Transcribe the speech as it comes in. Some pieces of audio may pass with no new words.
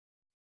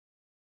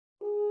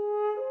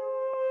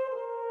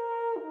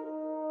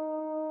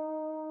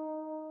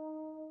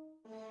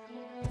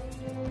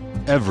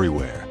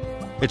Everywhere,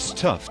 it's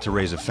tough to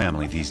raise a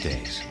family these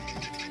days.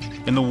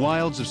 In the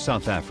wilds of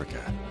South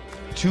Africa,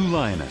 2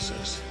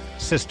 lionesses,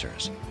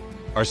 sisters,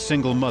 are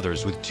single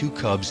mothers with 2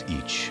 cubs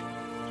each.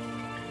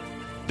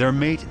 Their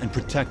mate and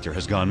protector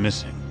has gone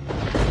missing,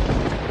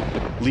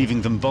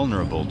 leaving them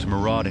vulnerable to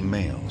marauding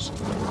males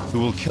who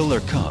will kill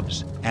their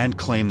cubs and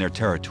claim their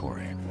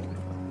territory.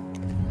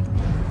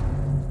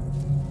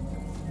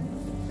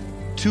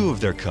 2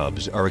 of their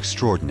cubs are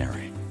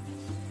extraordinary.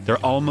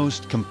 They're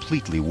almost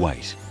completely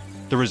white,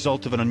 the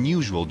result of an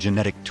unusual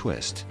genetic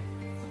twist.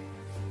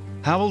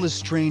 How will this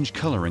strange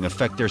coloring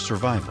affect their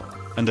survival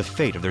and the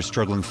fate of their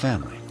struggling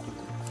family?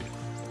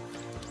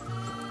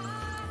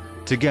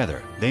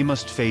 Together, they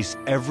must face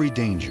every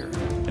danger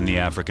in the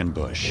African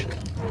bush.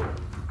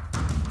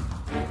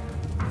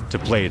 To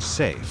play it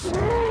safe,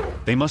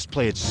 they must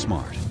play it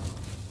smart,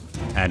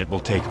 and it will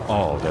take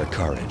all their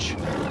courage.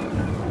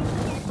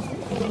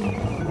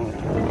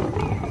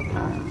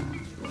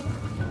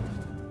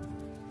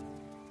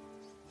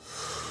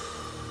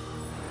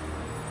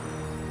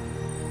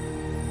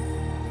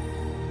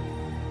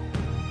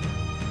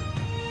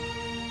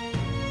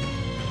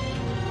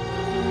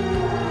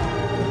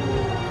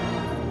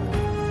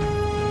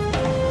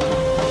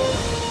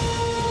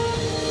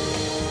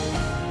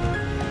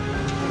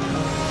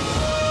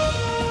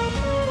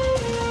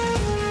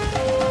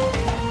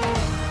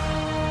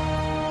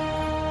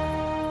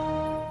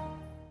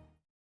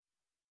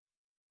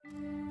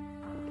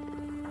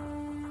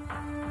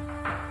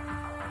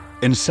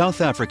 In South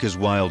Africa's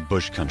wild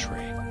bush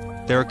country,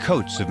 there are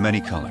coats of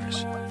many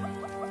colors.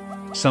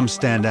 Some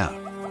stand out,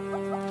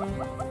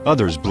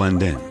 others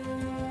blend in.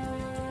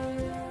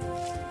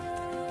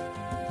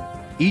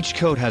 Each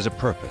coat has a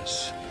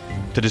purpose: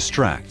 to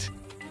distract,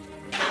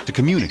 to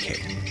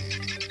communicate,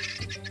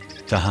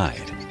 to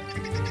hide.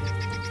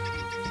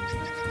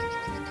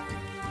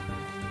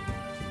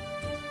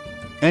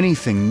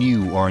 Anything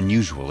new or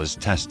unusual is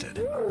tested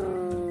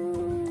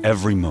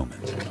every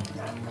moment.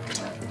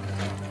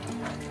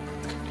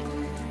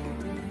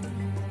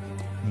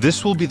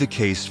 This will be the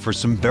case for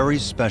some very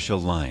special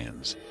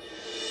lions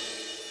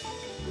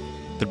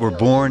that were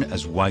born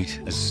as white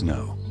as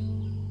snow.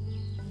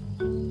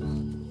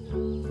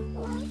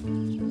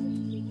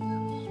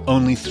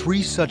 Only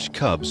 3 such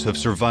cubs have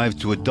survived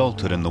to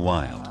adulthood in the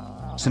wild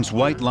since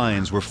white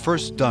lions were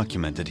first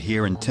documented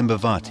here in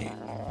Timbavati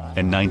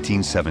in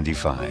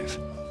 1975.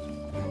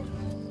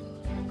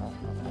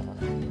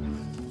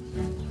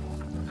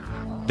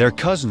 Their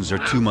cousins are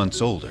 2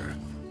 months older,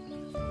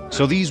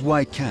 so these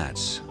white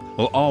cats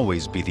will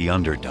always be the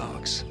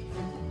underdogs.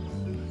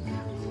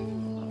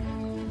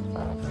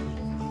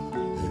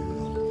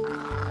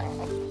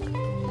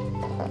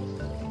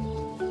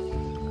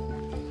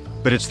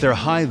 But it's their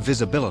high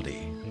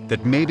visibility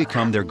that may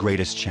become their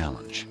greatest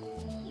challenge.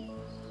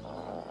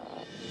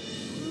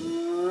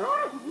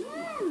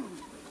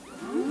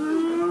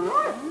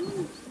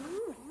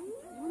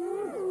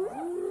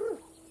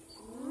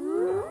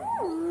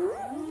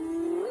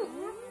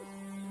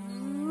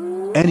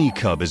 Any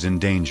cub is in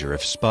danger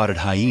if spotted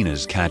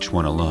hyenas catch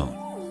one alone.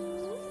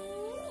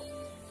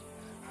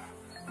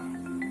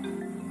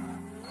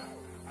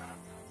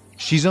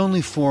 She's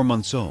only 4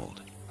 months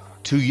old,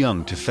 too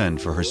young to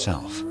fend for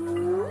herself.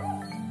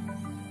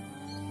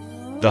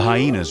 The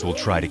hyenas will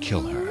try to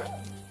kill her.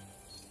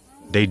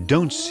 They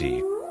don't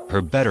see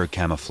her better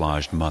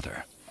camouflaged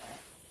mother.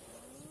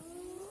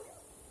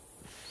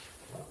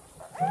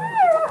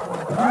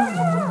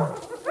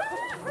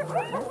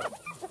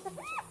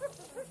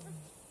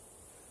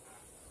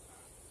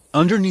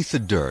 Underneath the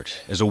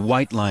dirt is a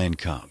white lion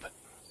cub.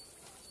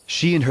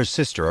 She and her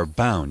sister are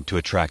bound to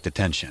attract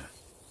attention.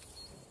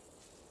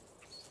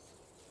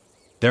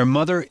 Their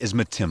mother is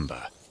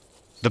Matimba,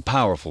 the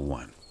powerful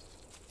one.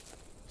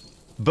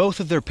 Both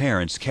of their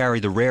parents carry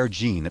the rare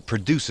gene that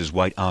produces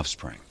white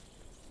offspring.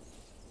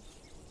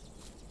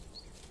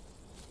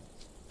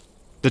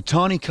 The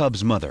tawny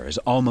cub's mother is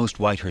almost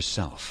white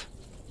herself.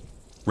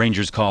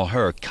 Rangers call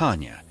her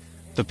Kanya,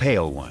 the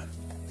pale one.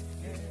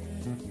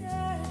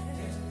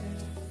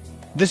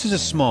 This is a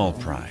small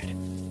pride,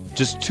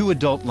 just 2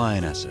 adult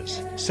lionesses,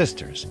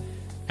 sisters,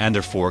 and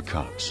their 4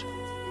 cubs.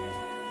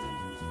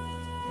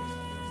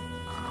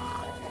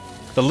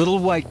 The little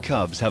white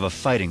cubs have a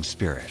fighting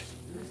spirit.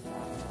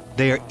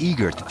 They are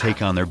eager to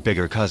take on their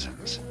bigger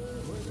cousins.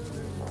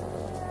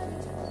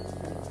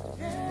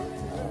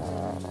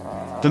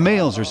 The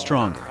males are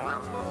stronger,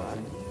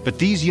 but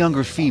these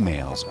younger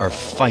females are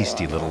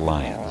feisty little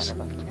lions.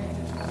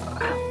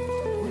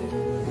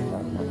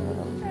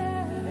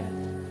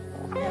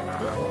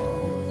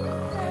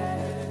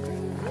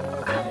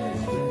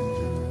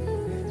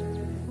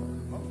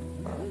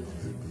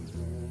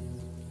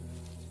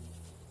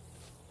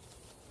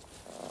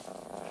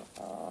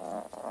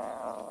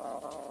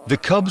 The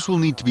cubs will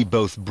need to be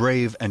both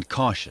brave and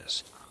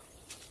cautious,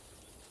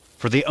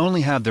 for they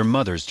only have their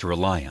mothers to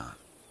rely on.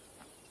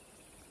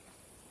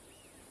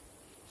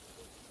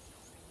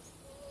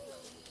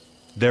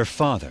 Their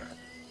father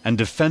and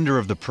defender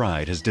of the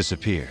pride has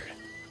disappeared.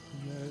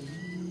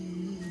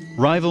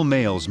 Rival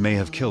males may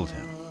have killed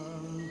him.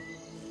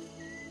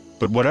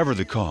 But whatever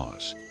the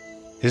cause,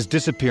 his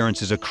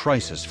disappearance is a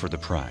crisis for the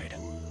pride.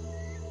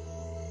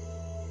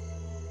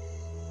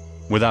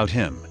 Without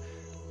him,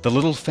 the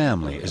little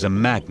family is a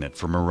magnet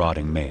for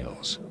marauding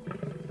males.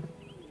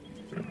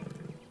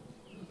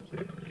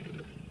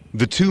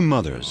 The two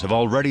mothers have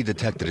already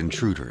detected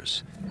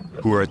intruders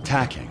who are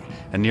attacking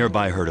a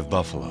nearby herd of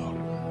buffalo.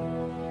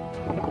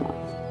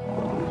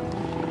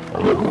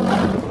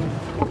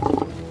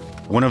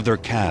 One of their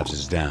calves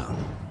is down.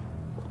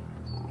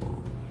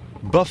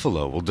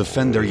 Buffalo will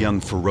defend their young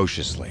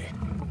ferociously,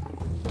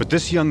 but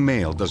this young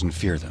male doesn't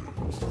fear them.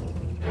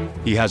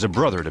 He has a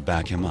brother to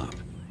back him up,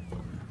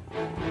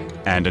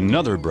 and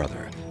another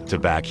brother to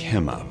back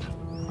him up.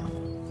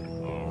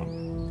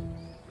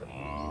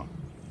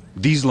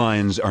 These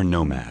lions are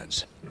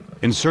nomads,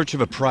 in search of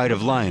a pride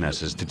of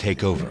lionesses to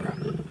take over.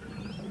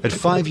 At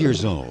 5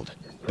 years old,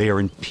 they are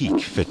in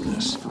peak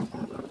fitness.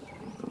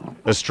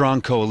 A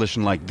strong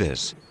coalition like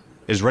this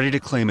is ready to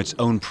claim its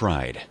own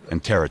pride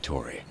and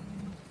territory.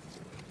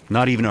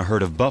 Not even a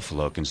herd of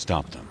buffalo can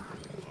stop them.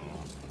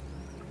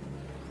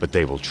 But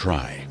they will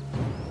try.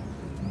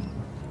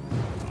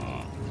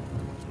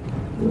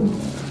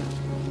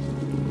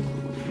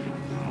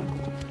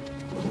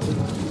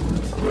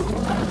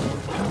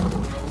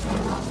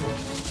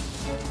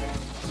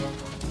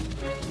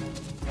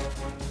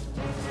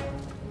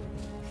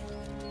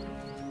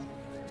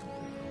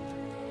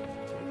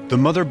 The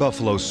mother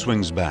buffalo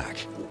swings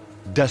back,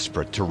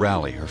 desperate to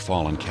rally her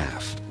fallen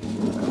calf.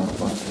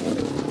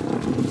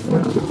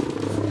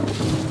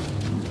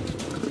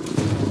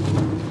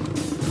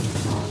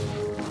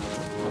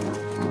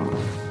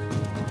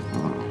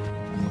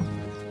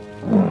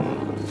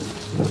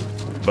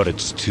 But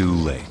it's too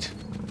late.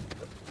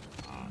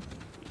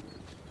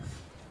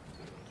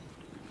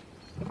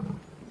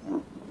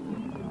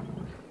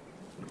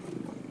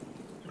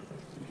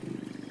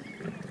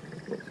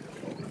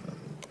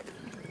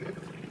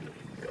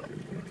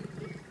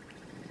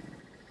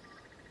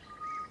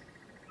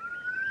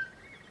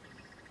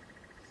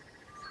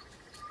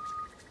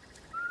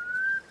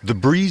 The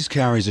breeze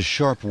carries a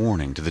sharp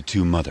warning to the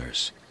two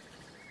mothers.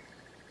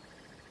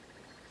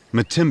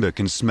 Matimba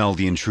can smell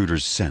the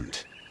intruder's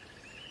scent.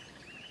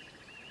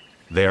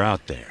 They're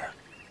out there,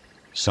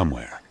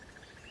 somewhere.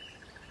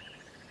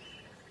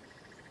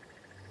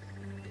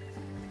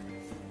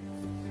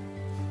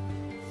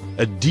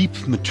 A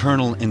deep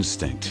maternal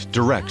instinct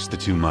directs the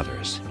two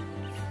mothers.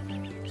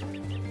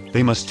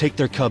 They must take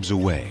their cubs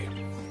away,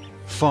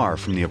 far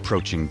from the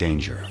approaching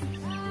danger.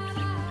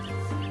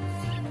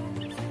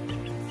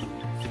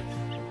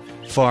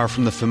 Far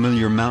from the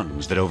familiar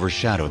mountains that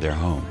overshadow their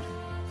home.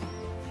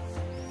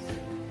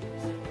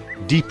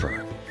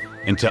 Deeper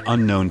into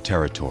unknown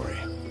territory.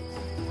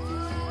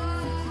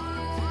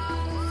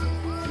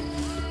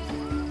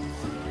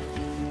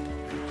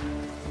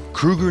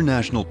 Kruger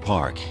National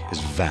Park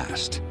is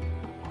vast,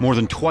 more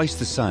than twice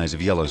the size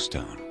of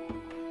Yellowstone.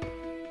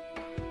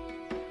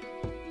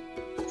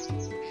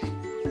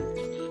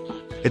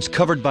 It's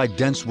covered by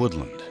dense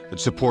woodland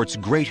that supports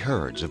great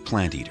herds of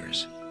plant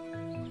eaters.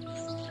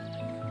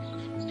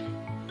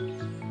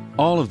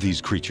 All of these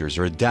creatures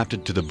are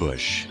adapted to the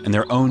bush in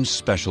their own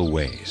special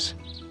ways.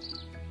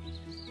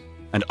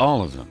 And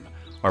all of them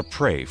are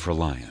prey for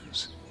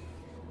lions.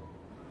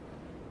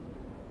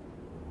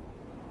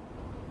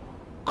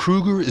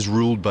 Kruger is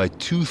ruled by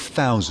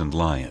 2,000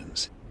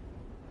 lions,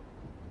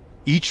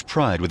 each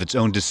pride with its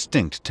own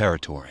distinct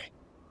territory.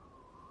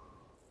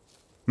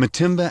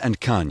 Matimba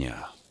and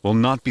Kanya will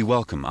not be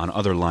welcome on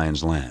other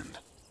lions' land.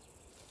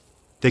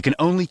 They can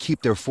only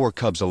keep their 4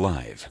 cubs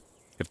alive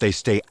if they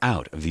stay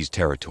out of these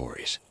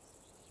territories.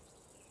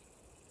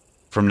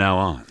 From now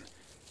on,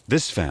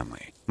 this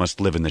family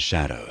must live in the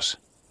shadows.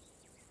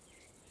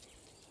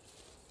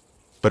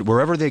 But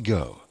wherever they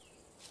go,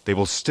 they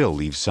will still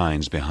leave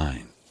signs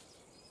behind.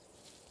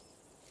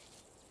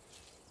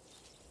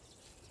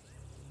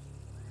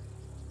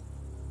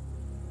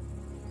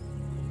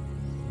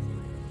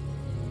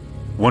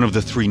 One of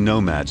the 3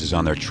 nomads is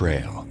on their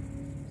trail.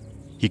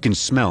 He can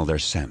smell their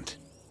scent.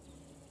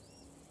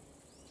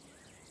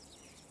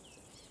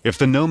 If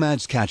the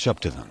nomads catch up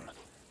to them,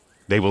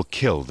 they will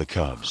kill the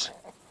cubs.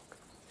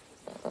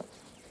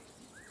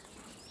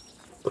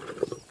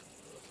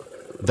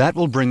 That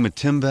will bring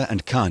Matimba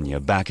and Kanya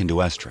back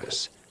into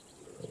estrus,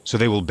 so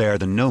they will bear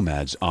the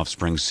nomads'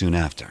 offspring soon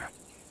after.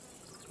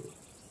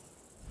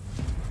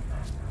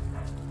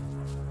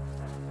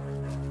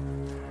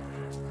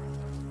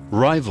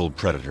 Rival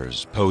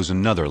predators pose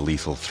another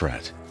lethal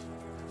threat.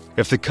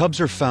 If the cubs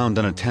are found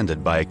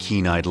unattended by a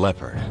keen-eyed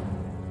leopard,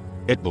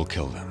 it will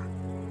kill them.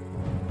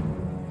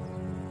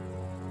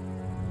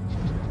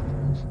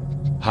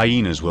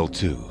 Hyenas will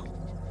too.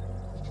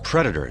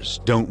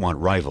 Predators don't want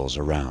rivals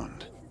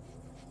around.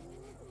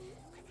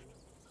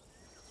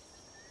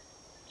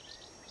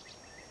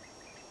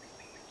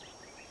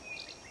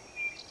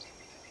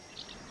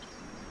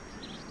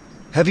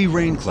 Heavy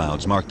rain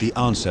clouds mark the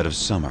onset of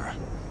summer.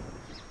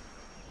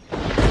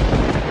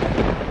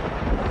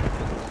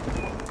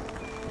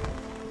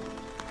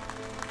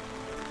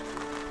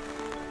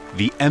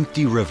 The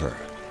empty river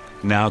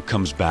now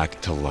comes back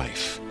to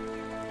life.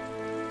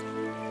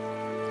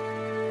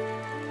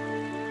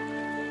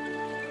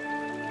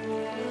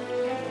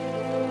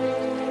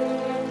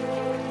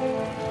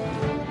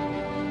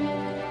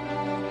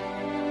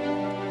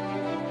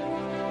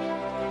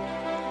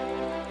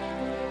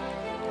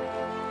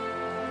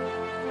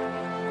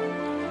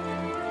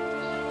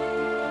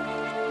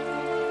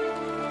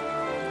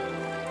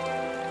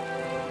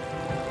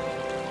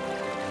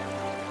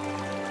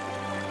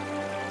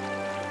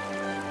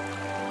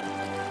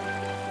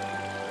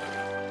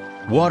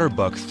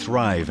 Waterbuck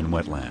thrive in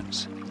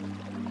wetlands,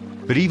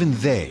 but even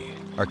they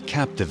are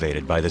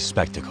captivated by the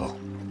spectacle.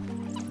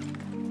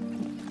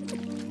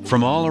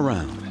 From all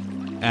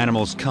around,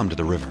 animals come to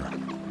the river.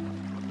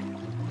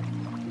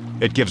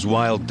 It gives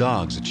wild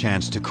dogs a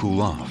chance to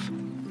cool off.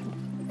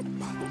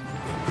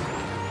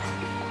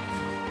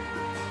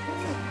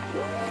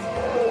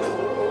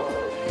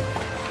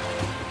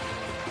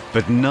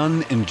 But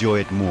none enjoy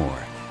it more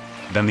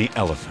than the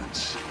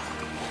elephants.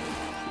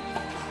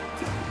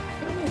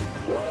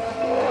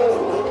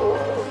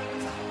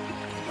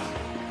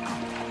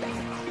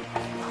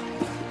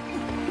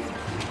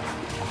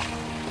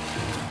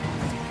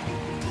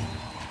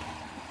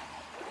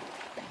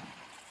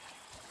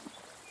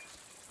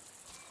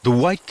 The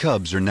white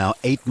cubs are now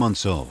 8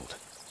 months old.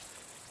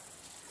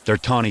 Their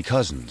tawny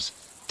cousins,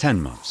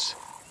 10 months.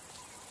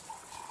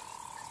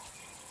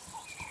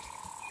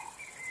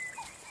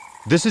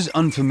 This is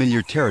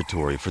unfamiliar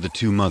territory for the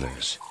two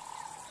mothers.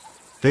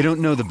 They don't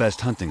know the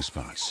best hunting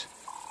spots.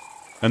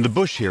 And the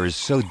bush here is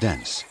so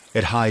dense,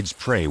 it hides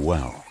prey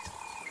well.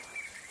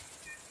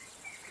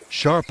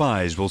 Sharp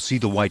eyes will see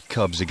the white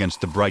cubs against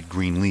the bright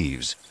green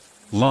leaves,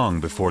 long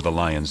before the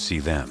lions see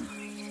them.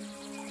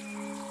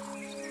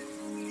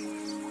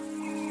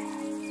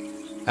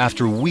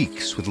 After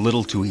weeks with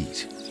little to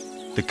eat,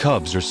 the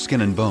cubs are skin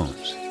and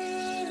bones.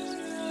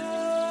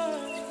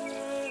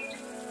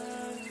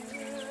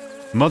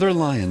 Mother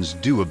lions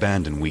do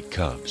abandon weak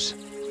cubs.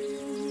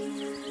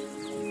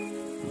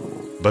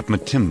 But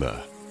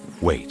Matimba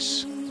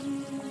waits.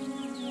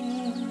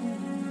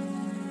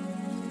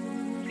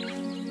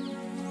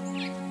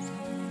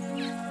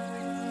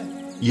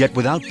 Yet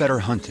without better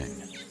hunting,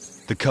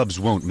 the cubs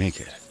won't make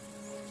it.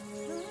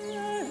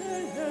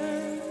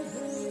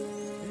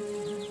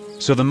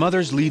 So the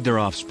mothers lead their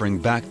offspring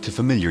back to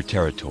familiar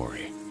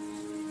territory.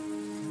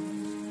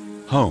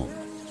 Home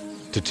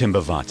to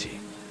Timbavati.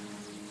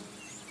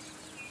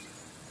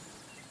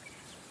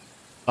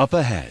 Up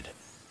ahead,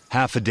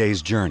 half a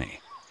day's journey,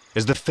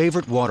 is the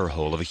favorite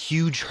waterhole of a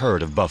huge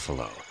herd of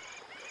buffalo,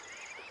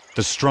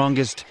 the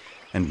strongest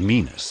and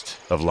meanest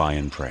of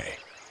lion prey.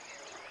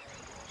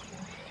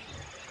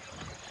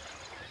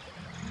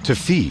 To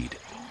feed,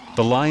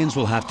 the lions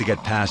will have to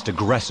get past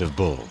aggressive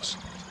bulls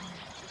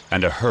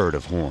and a herd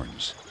of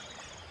horns.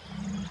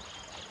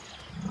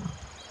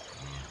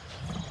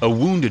 A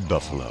wounded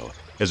buffalo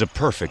is a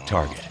perfect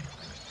target.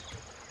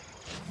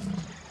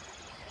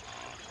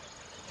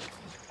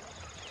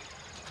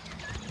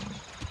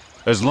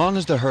 As long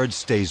as the herd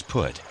stays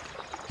put,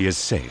 he is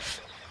safe.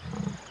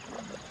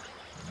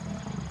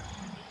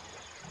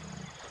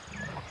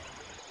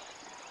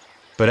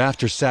 But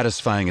after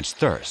satisfying its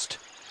thirst,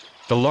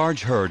 the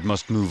large herd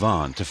must move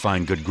on to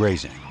find good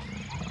grazing.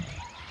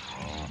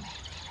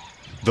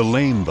 The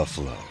lame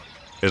buffalo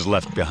is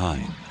left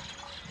behind.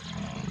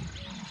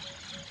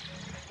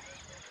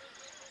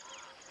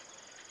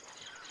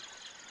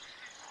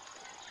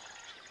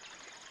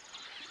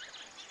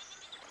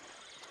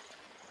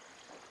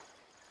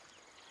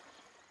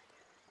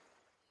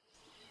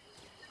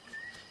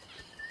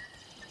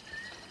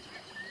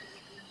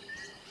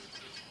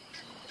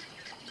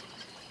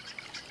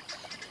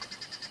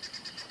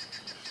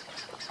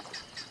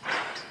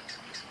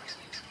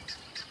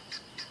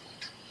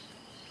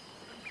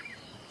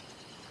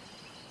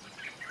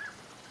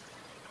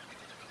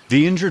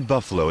 The injured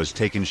buffalo has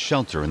taken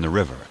shelter in the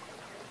river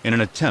in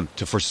an attempt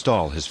to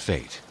forestall his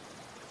fate.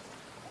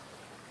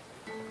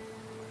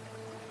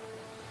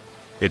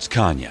 It's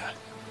Kanya.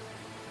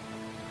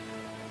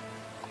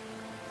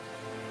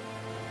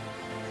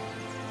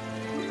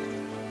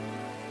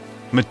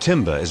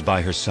 Matimba is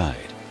by her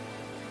side,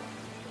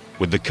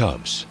 with the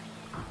cubs.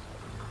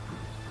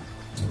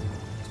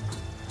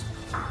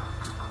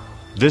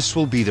 This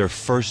will be their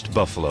first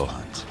buffalo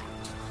hunt.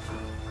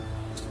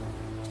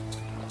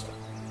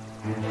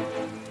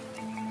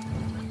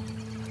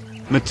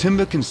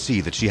 Matimba can see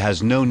that she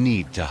has no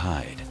need to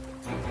hide.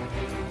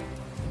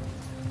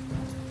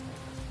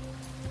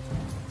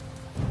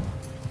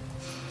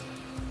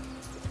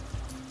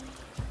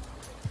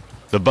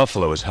 The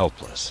buffalo is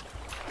helpless.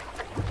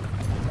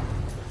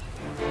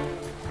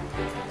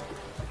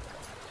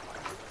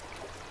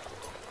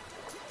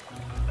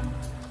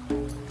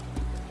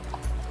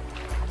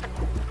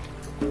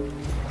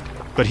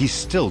 But he's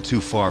still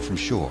too far from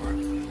shore.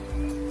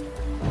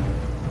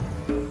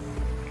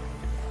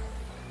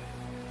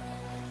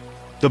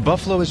 The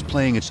buffalo is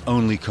playing its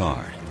only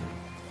card.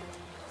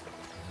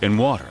 In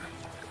water,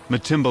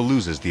 Matimba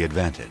loses the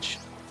advantage.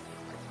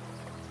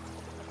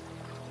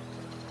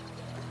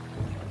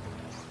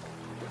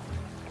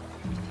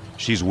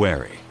 she's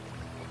wary.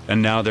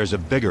 And now there's a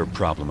bigger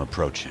problem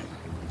approaching.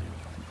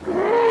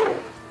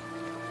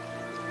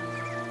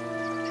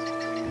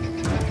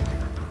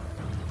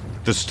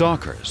 The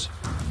stalkers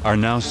are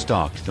now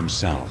stalked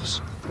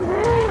themselves.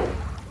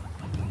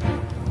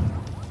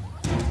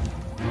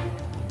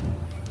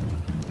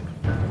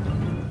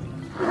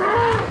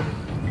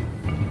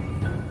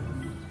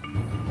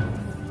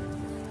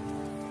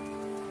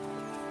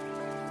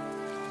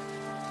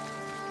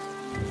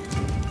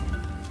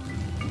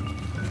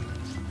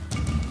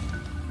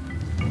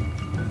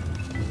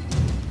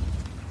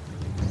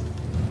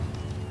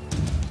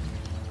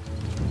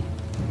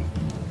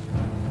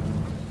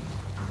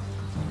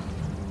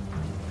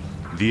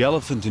 The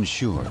elephant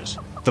ensures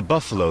the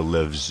buffalo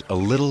lives a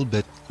little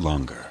bit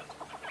longer.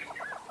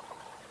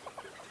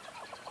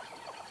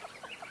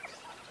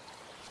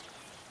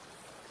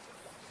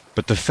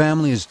 But the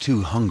family is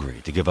too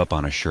hungry to give up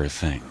on a sure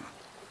thing.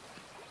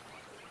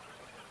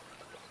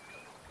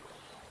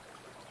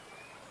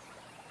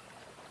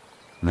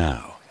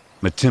 Now,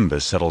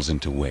 Matimba settles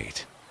into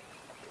wait,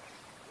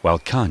 while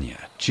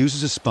Kanya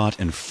chooses a spot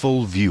in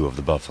full view of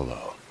the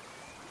buffalo.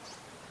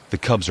 The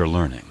cubs are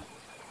learning.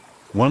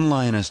 One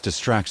lioness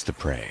distracts the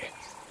prey,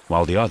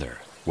 while the other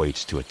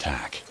waits to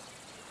attack.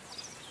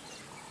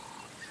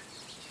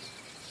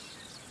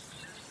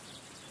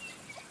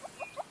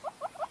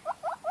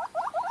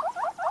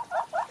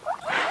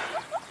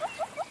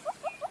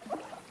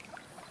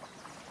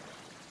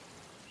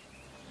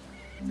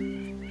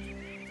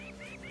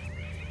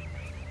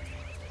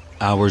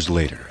 Hours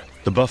later,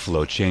 the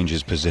buffalo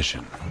changes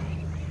position,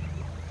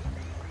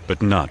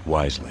 but not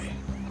wisely.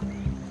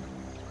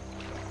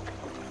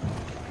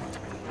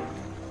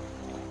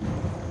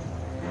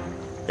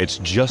 It's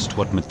just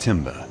what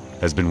Matimba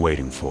has been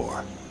waiting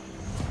for.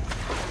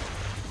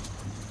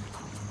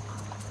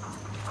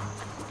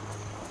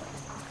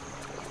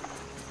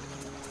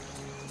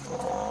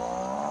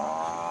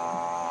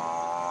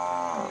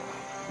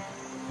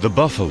 The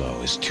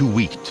buffalo is too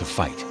weak to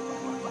fight.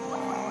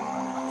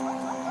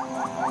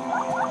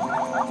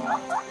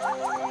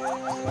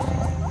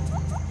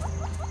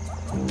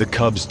 The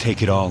cubs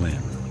take it all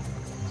in.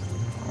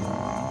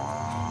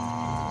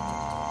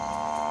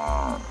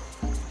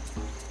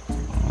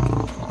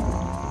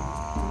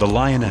 The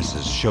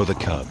lionesses show the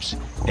cubs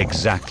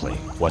exactly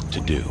what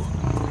to do.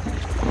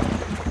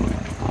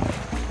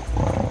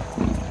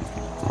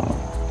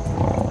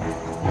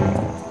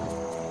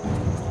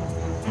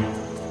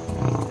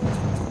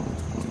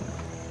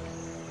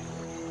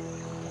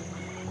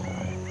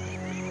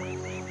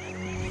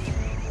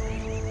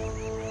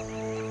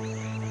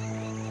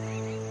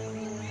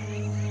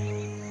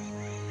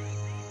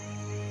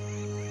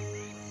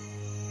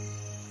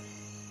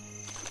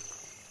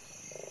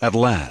 At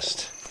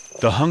last,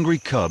 the hungry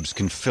cubs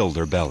can fill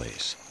their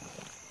bellies.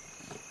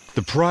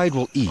 The pride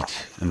will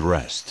eat and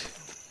rest,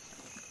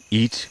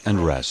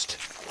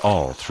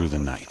 all through the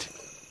night.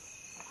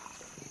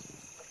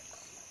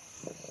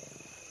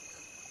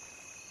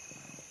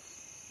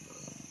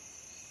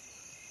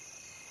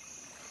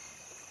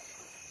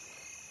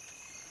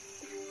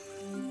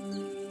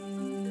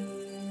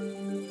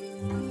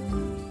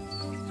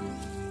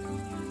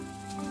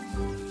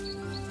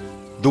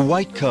 The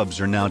white cubs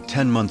are now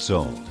 10 months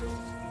old.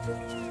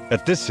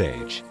 At this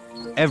age,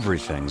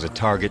 everything's a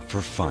target for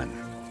fun.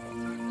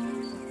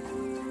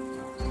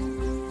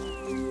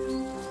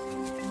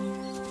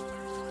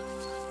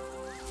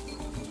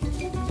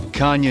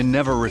 Kanya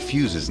never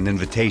refuses an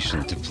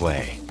invitation to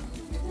play.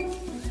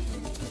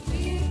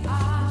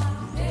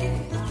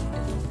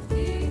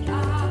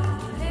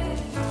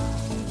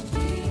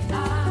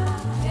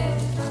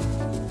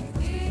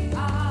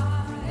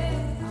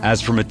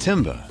 As for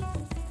Matimba,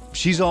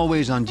 she's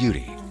always on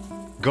duty,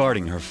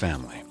 guarding her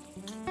family.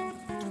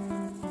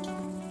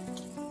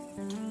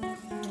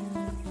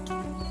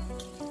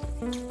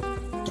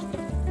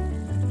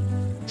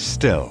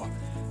 Still,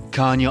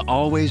 Kanya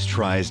always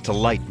tries to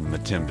lighten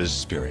Matimba's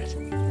spirit.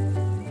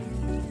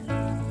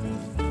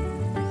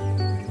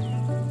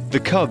 The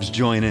cubs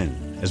join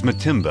in as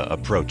Matimba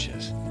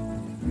approaches.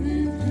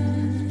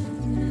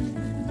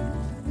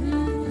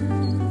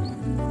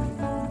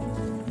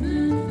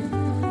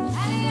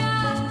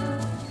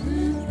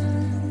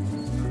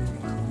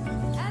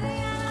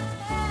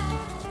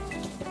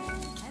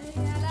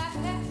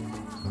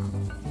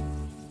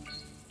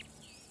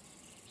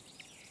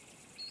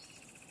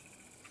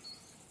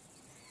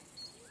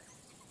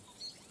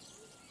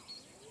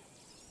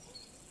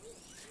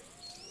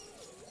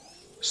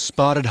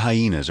 Spotted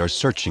hyenas are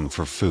searching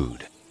for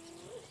food.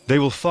 They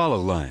will follow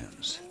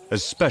lions,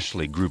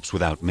 especially groups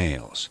without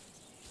males.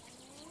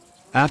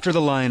 After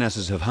the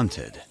lionesses have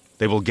hunted,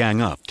 they will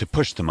gang up to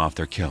push them off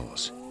their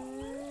kills.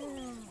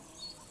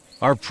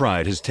 Our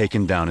pride has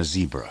taken down a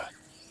zebra.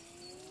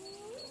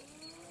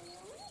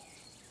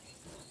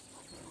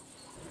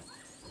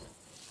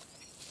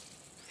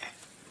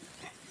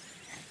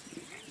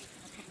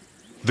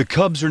 The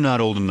cubs are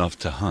not old enough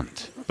to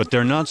hunt, but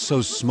they're not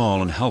so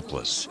small and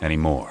helpless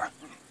anymore.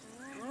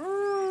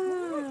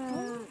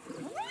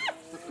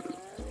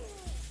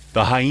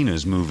 The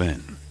hyenas move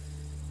in.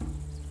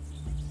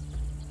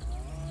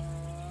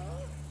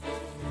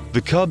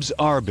 The cubs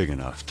are big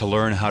enough to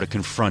learn how to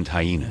confront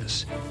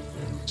hyenas,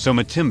 so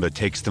Matimba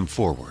takes them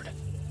forward.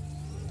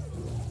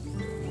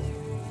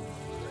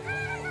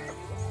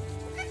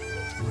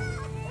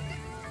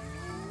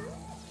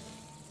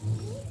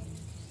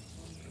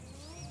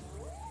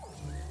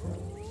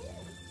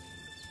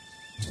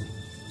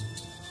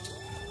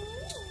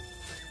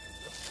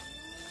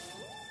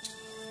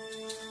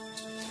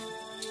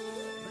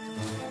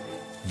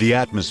 The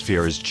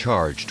atmosphere is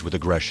charged with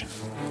aggression.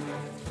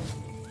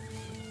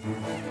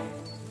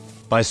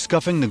 By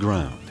scuffing the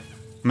ground,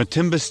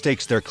 Matimba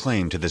stakes their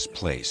claim to this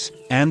place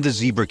and the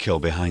zebra kill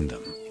behind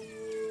them.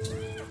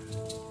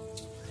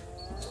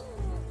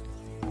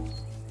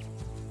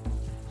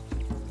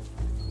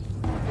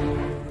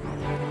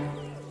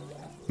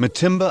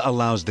 Matimba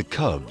allows the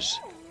cubs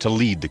to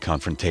lead the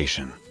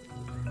confrontation.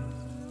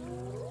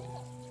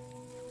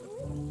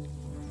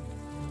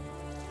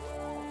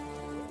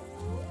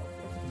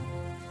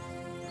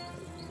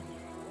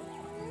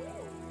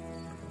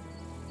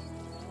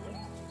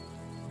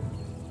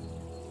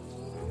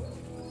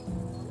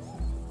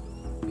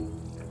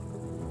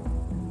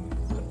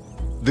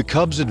 The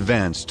cubs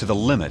advance to the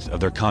limit of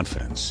their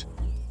confidence,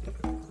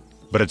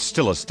 but it's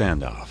still a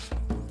standoff.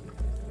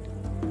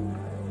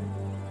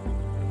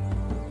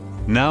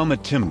 Now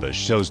Matimba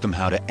shows them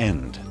how to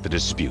end the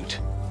dispute.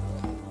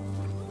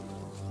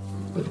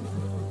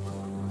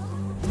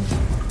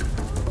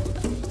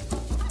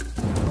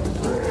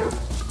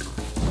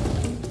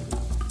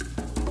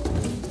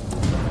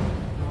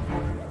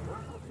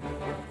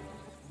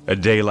 A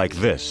day like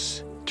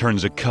this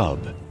turns a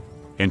cub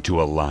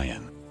into a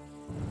lion.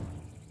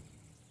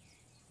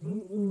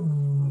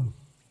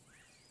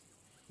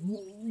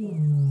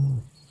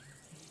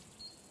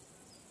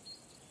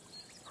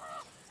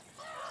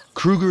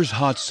 Kruger's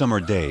hot summer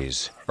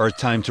days are a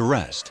time to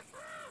rest.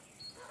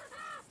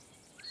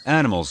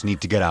 Animals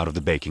need to get out of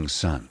the baking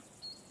sun.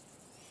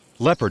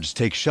 Leopards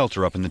take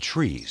shelter up in the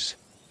trees,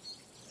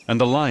 and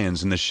the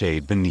lions in the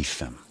shade beneath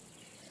them.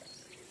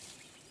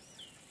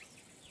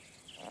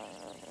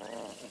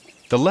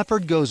 The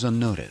leopard goes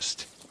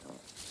unnoticed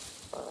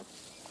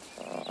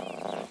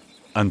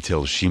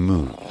until she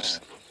moves.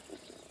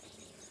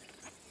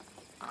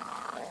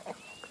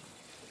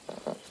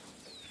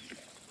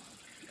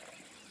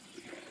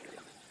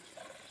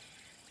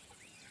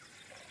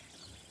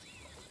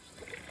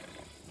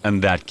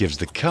 And that gives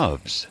the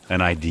cubs an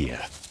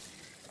idea.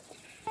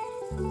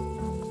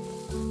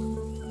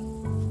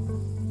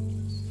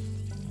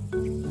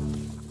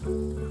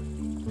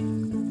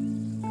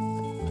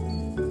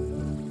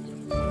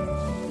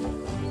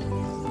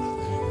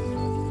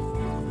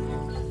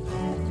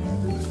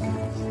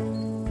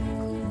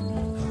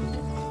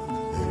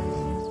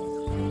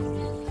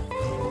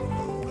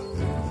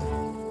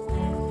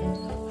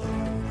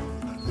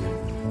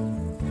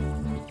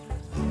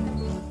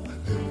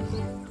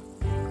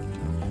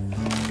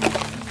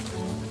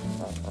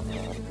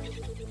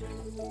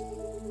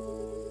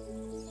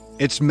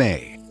 It's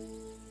May,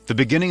 the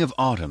beginning of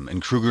autumn in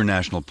Kruger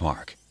National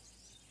Park.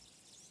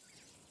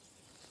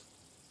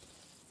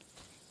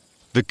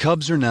 The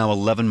cubs are now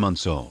 11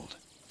 months old.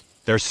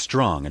 They're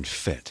strong and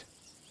fit.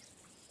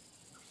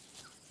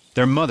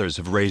 Their mothers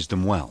have raised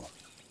them well.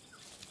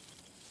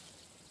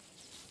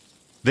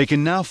 They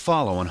can now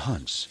follow on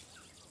hunts,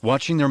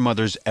 watching their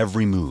mother's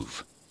every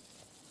move.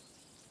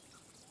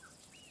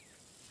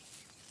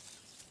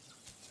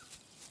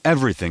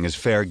 Everything is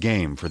fair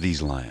game for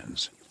these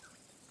lions.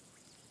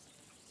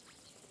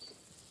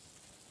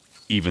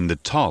 Even the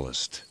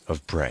tallest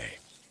of prey.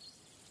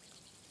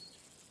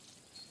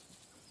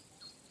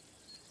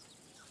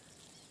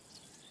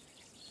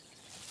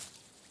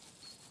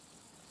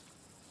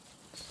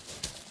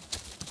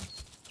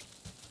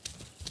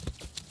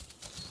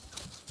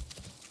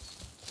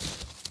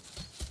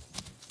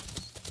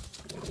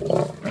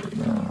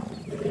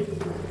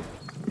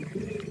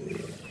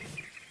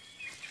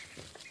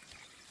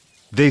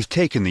 They've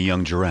taken the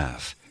young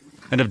giraffe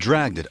and have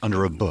dragged it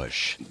under a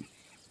bush,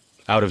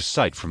 out of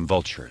sight from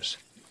vultures.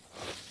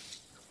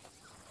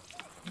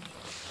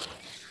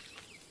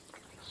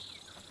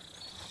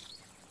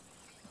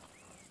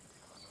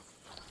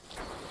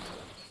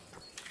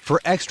 For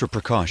extra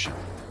precaution,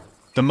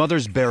 the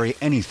mothers bury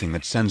anything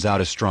that sends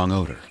out a strong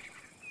odor.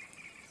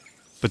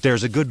 But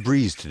there's a good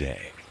breeze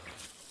today.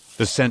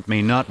 The scent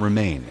may not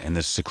remain in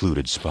this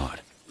secluded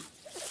spot.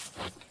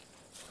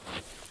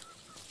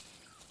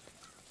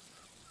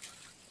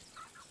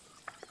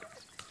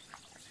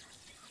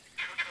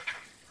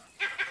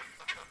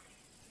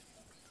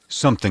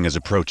 Something is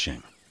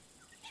approaching.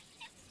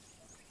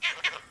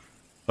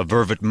 A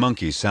vervet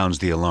monkey sounds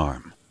the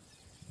alarm.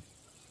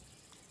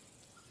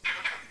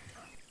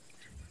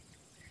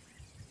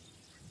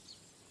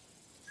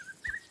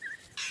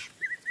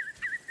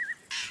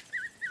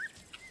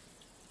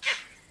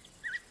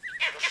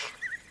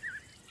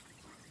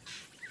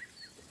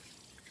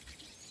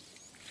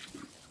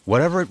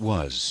 Whatever it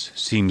was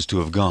seems to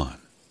have gone.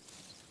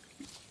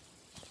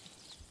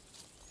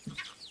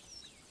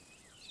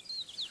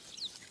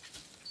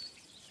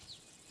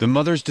 the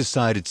mothers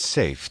decide it's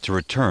safe to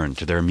return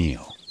to their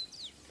meal.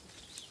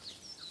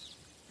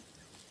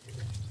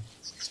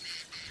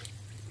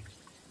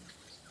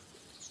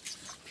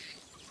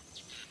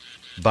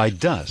 By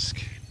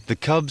dusk, the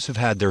cubs have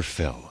had their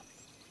fill.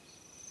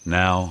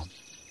 Now,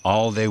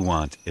 all they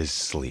want is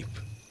sleep.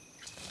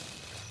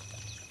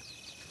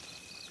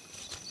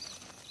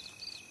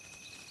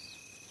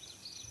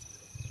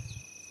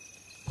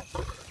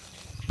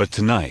 But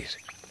tonight,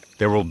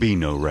 there will be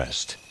no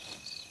rest.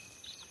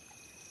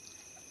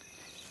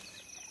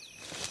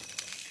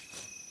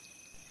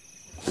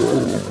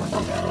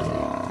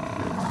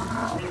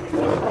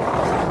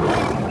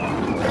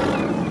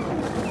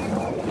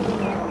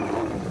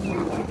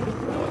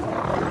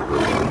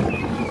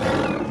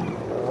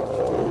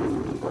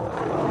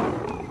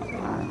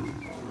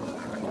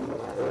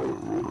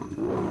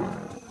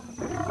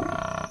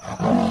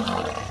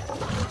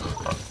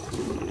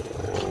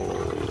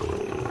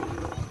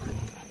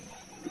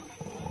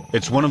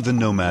 It's one of the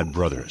nomad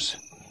brothers.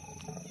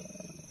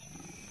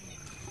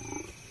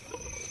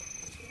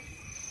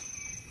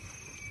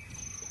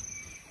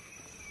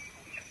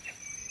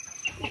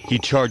 He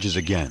charges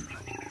again.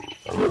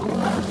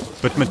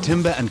 But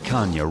Matimba and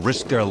Kanya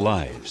risk their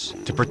lives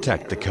to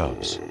protect the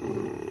cubs.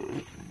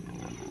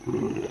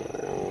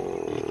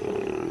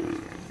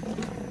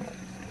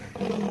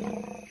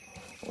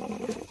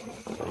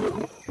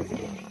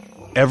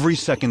 Every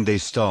second they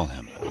stall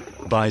him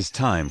buys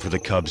time for the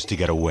cubs to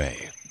get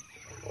away.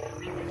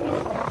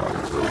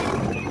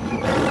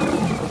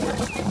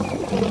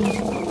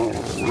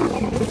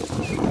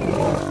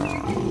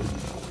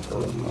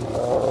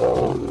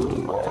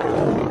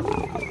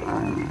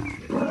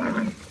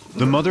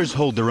 The mothers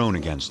hold their own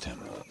against him.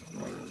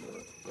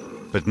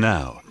 But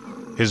now,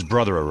 his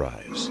brother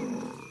arrives.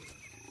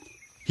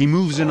 He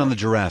moves in on the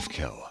giraffe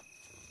kill.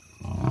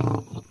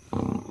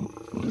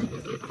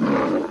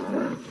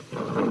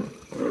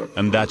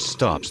 And that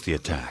stops the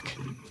attack.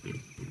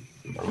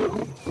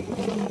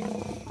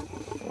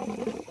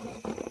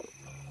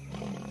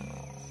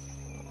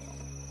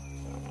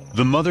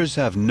 The mothers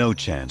have no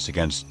chance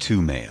against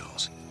two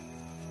males.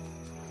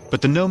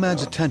 But the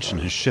nomad's attention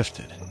has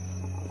shifted.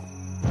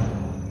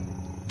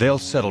 They'll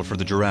settle for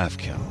the giraffe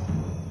kill.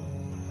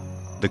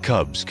 The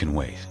cubs can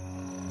wait.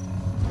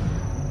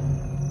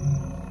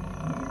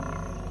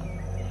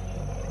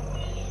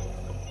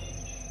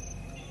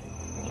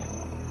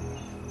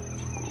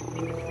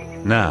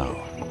 Now,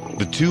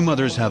 the two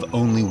mothers have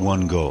only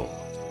one goal: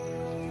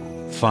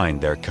 find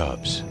their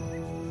cubs.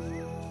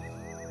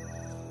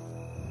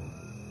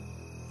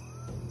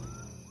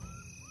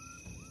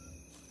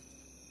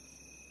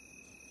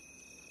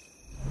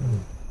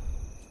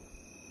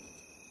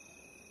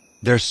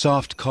 Their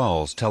soft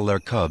calls tell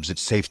their cubs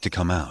it's safe to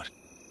come out.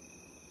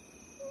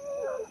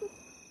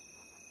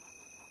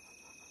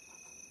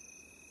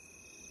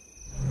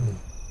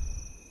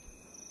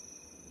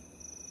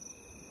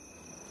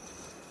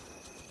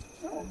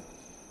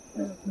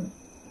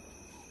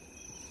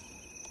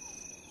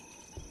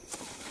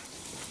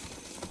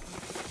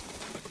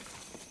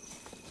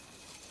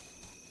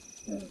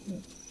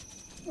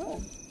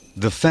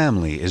 The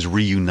family is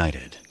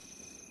reunited.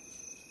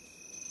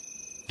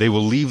 They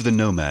will leave the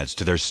nomads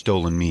to their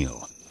stolen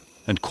meal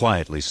and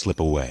quietly slip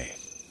away.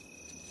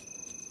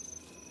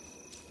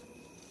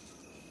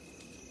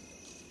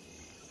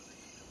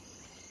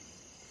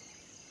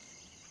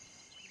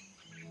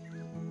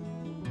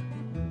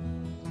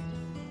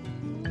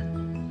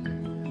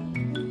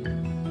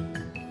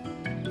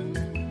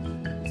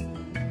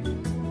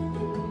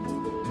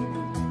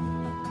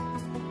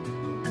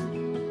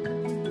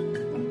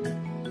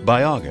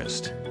 By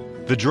August,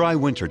 the dry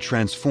winter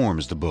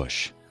transforms the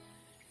bush.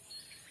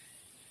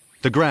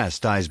 The grass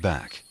dies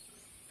back.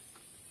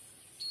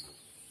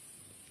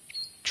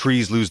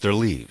 Trees lose their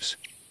leaves.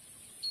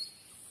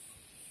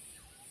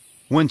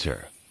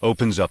 Winter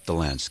opens up the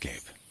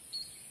landscape.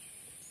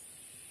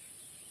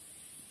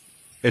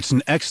 It's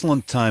an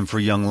excellent time for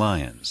young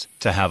lions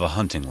to have a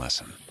hunting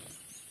lesson.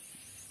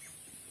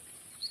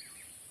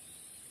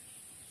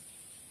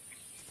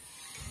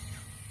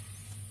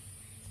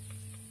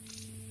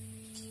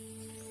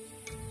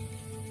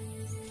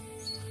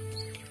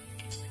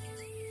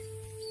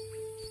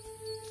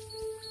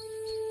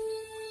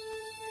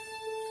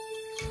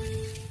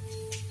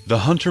 The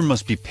hunter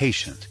must be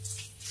patient,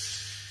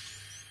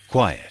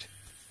 quiet,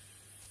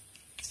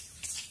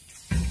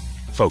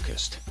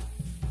 focused.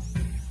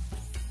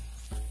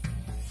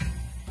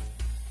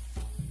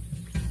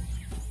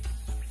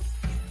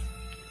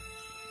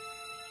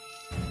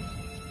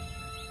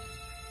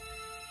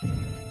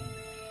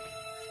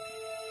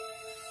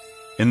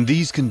 In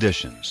these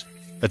conditions,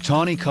 a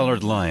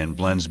tawny-colored lion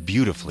blends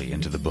beautifully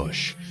into the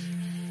bush.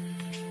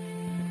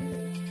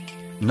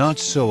 Not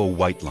so a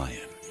white lion.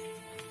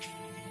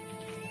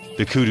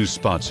 The kudu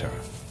spots her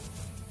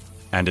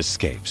and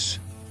escapes.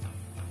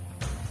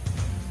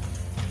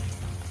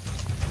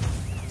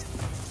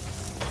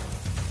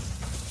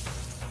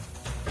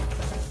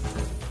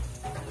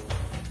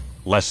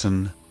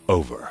 Lesson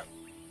over.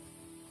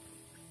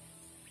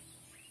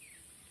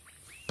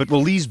 But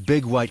will these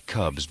big white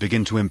cubs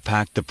begin to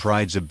impact the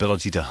pride's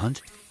ability to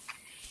hunt?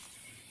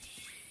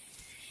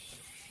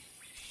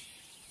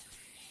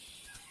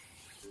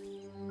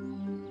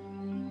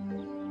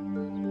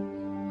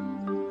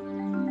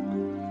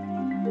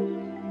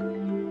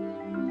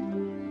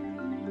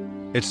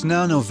 It's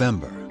now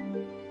November.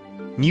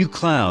 New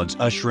clouds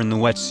usher in the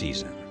wet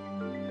season.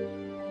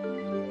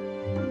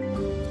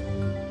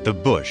 The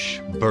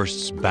bush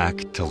bursts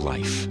back to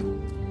life.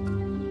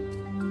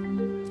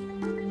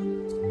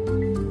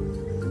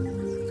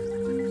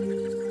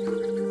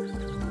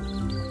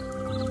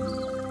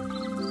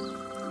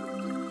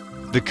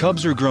 The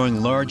cubs are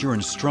growing larger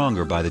and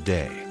stronger by the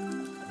day.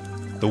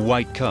 The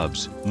white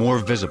cubs more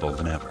visible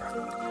than ever.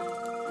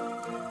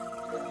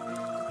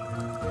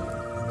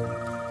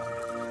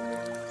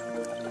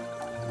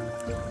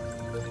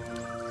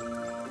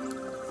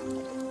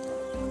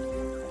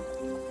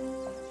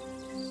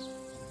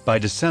 By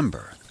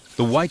December,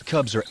 the white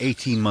cubs are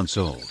 18 months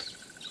old,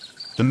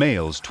 the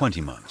males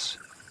 20 months.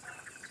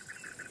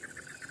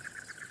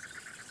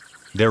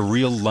 They're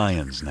real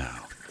lions now,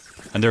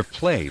 and their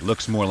play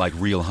looks more like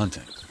real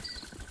hunting.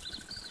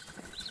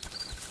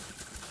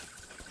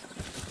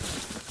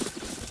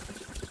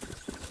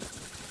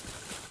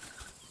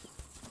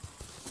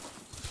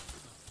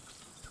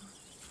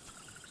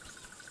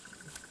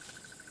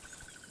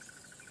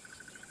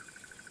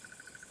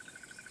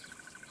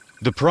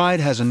 The pride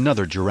has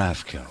another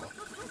giraffe kill,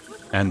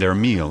 and their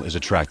meal is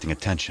attracting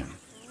attention.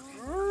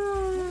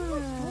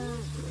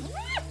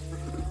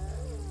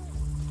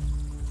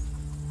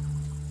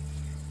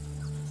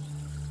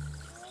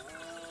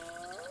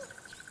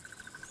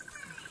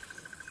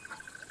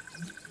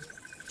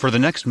 For the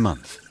next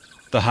month,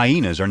 the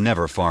hyenas are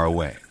never far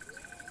away,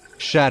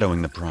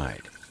 shadowing the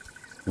pride,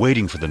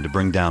 waiting for them to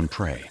bring down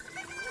prey.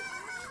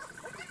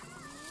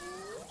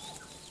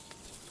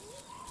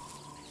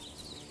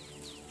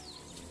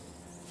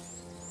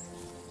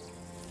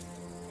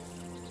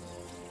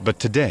 But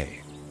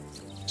today,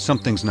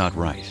 something's not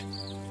right.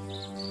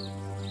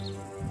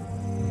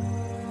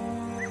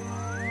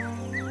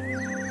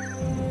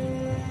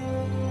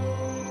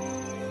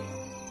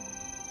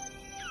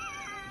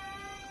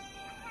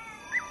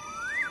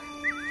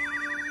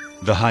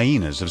 The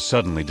hyenas have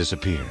suddenly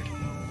disappeared.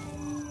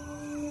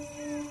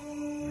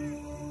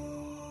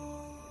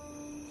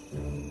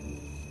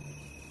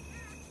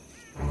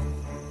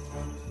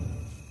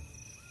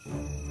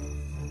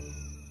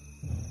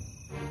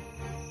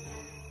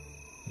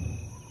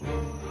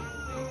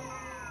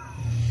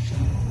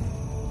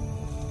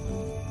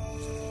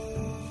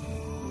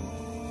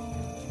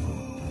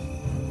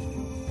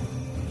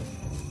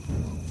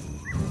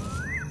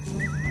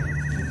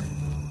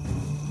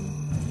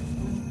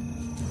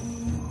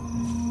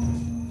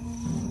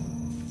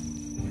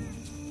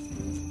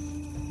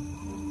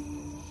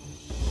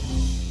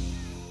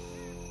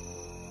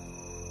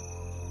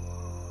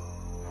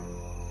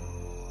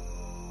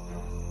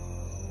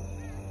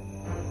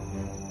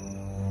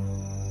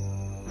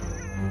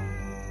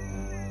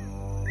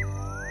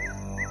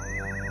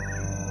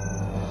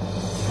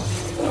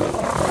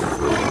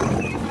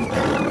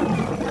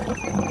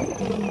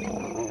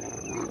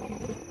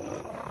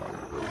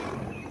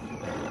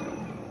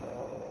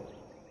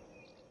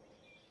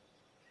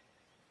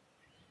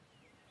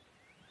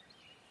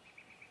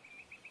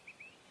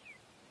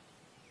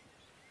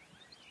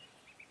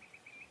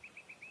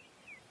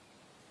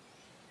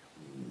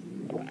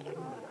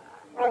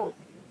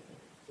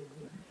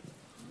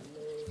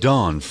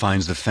 Dawn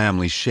finds the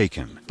family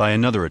shaken by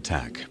another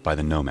attack by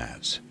the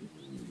nomads.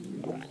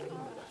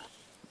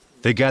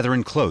 They gather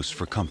in close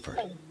for comfort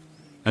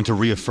and to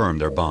reaffirm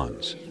their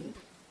bonds.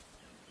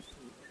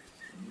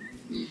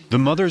 The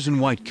mothers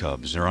and white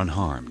cubs are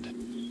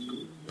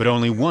unharmed, but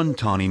only one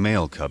tawny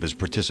male cub is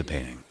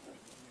participating.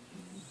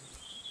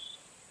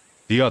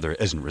 The other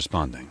isn't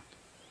responding.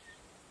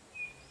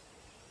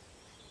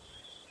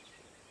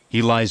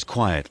 He lies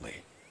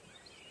quietly,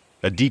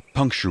 a deep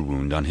puncture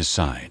wound on his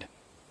side.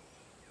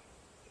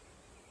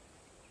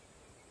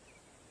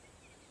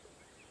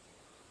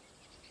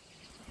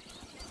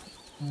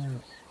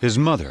 His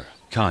mother,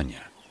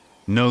 Kanya,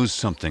 knows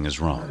something is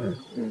wrong.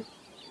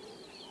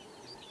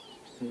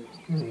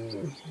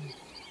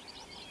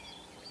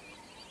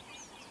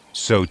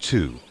 So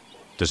too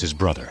does his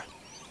brother.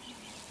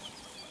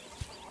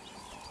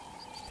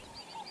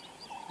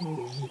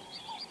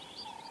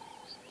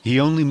 He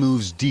only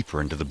moves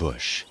deeper into the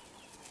bush.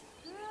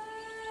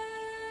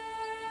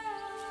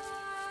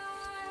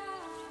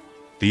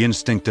 The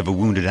instinct of a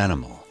wounded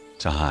animal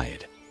to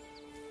hide.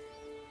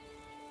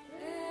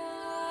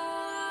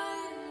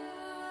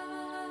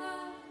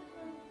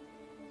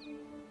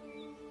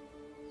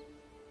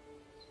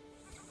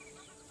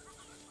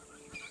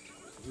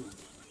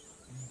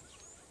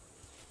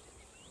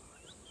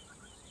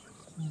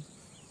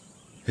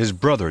 His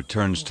brother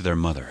turns to their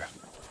mother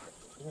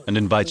and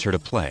invites her to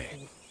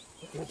play.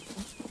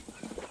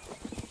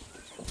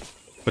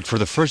 But for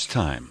the first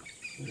time,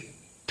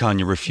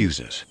 Kanya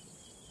refuses.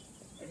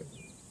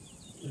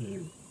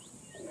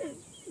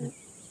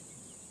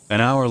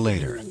 An hour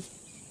later,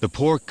 The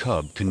poor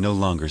cub can no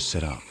longer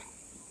sit up.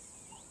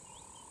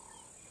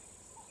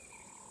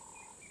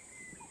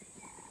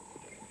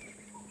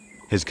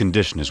 His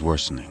condition is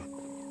worsening.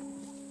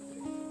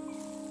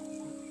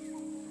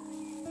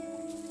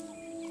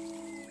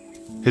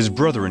 His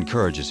brother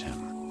encourages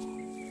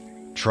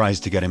him, tries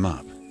to get him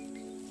up.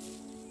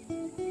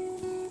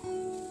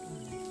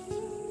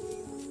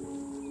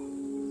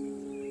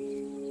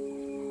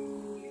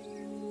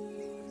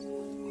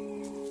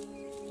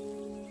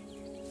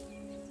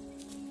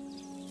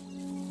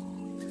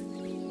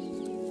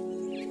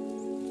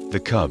 The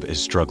cub is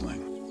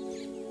struggling.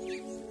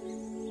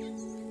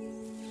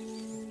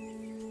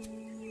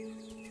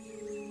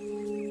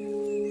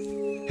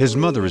 His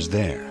mother is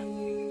there.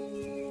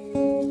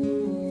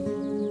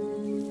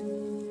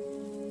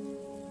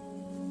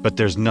 But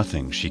there's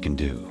nothing she can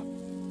do.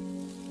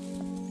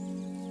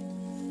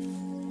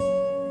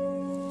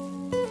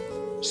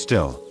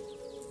 Still,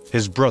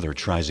 his brother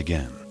tries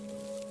again.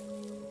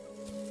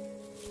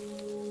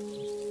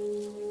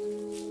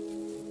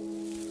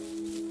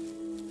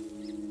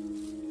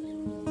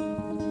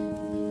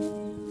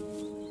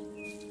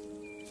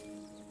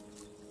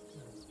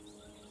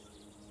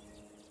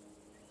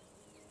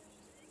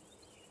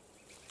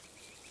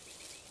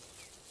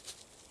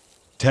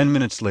 Ten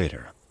minutes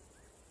later,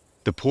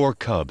 the poor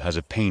cub has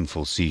a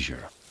painful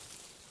seizure.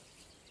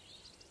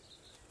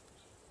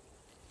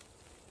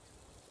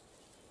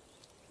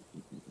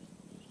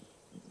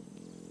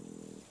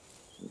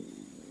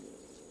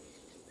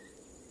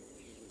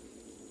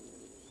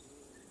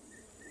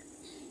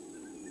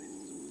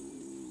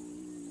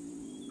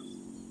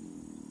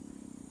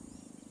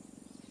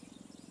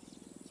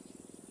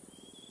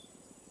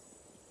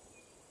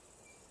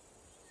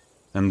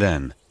 And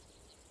then,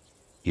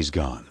 he's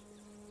gone.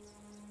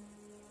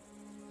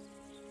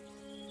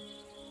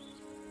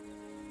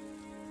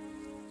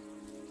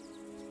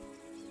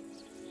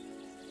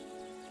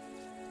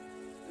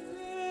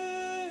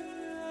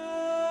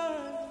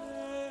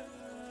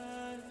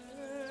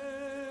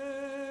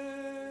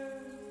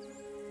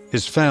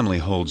 His family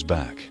holds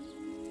back,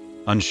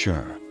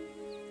 unsure.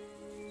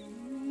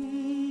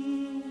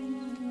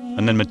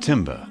 And then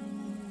Matimba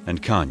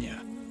and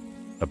Kanya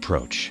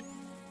approach.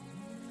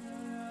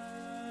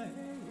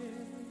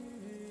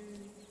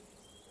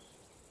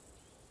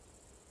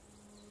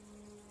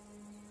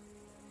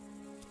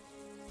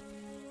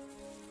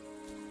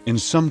 In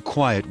some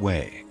quiet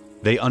way,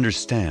 they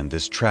understand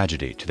this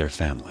tragedy to their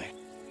family.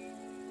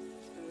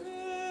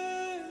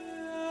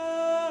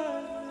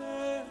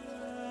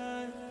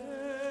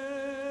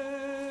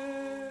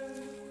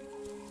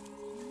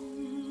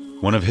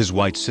 One of his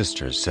white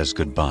sisters says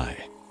goodbye.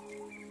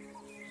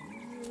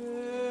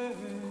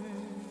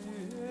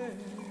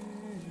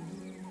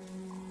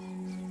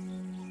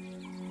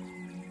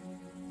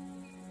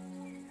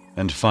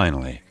 And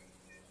finally,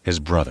 his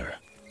brother,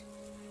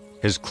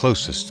 his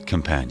closest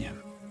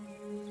companion.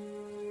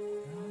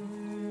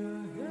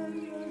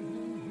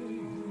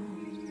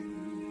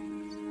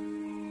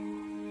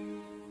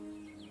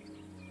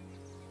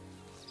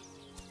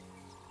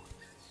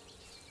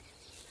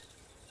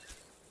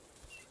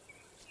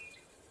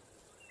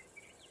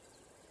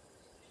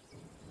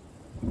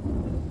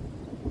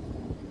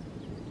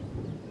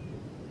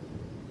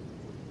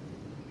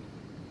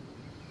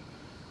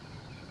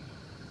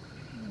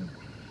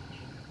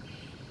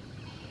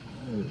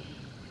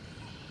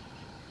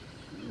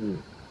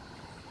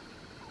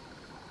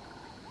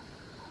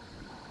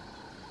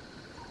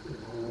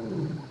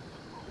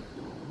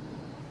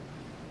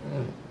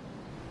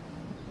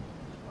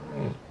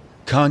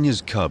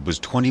 Kanya's cub was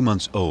 20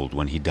 months old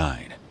when he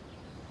died.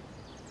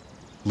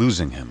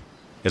 Losing him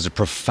is a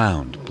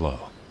profound blow.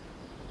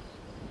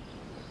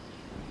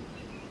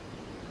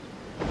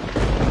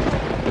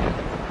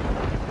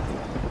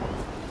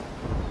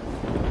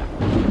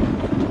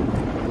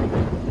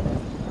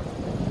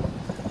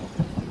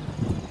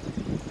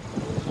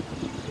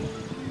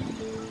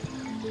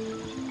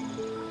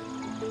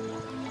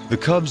 The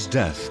cub's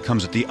death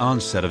comes at the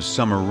onset of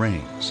summer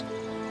rains,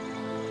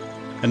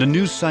 and a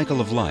new cycle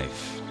of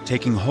life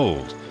taking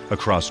hold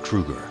across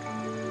Kruger.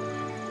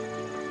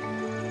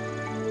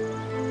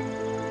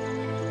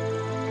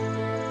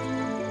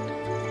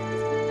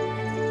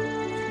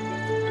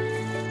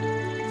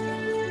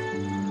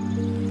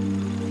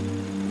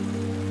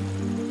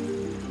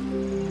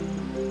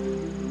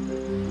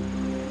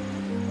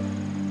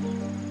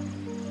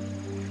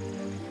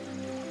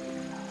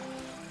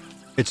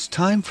 It's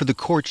time for the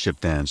courtship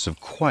dance of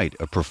quite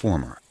a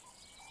performer,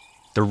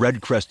 the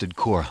red-crested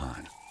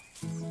korhan.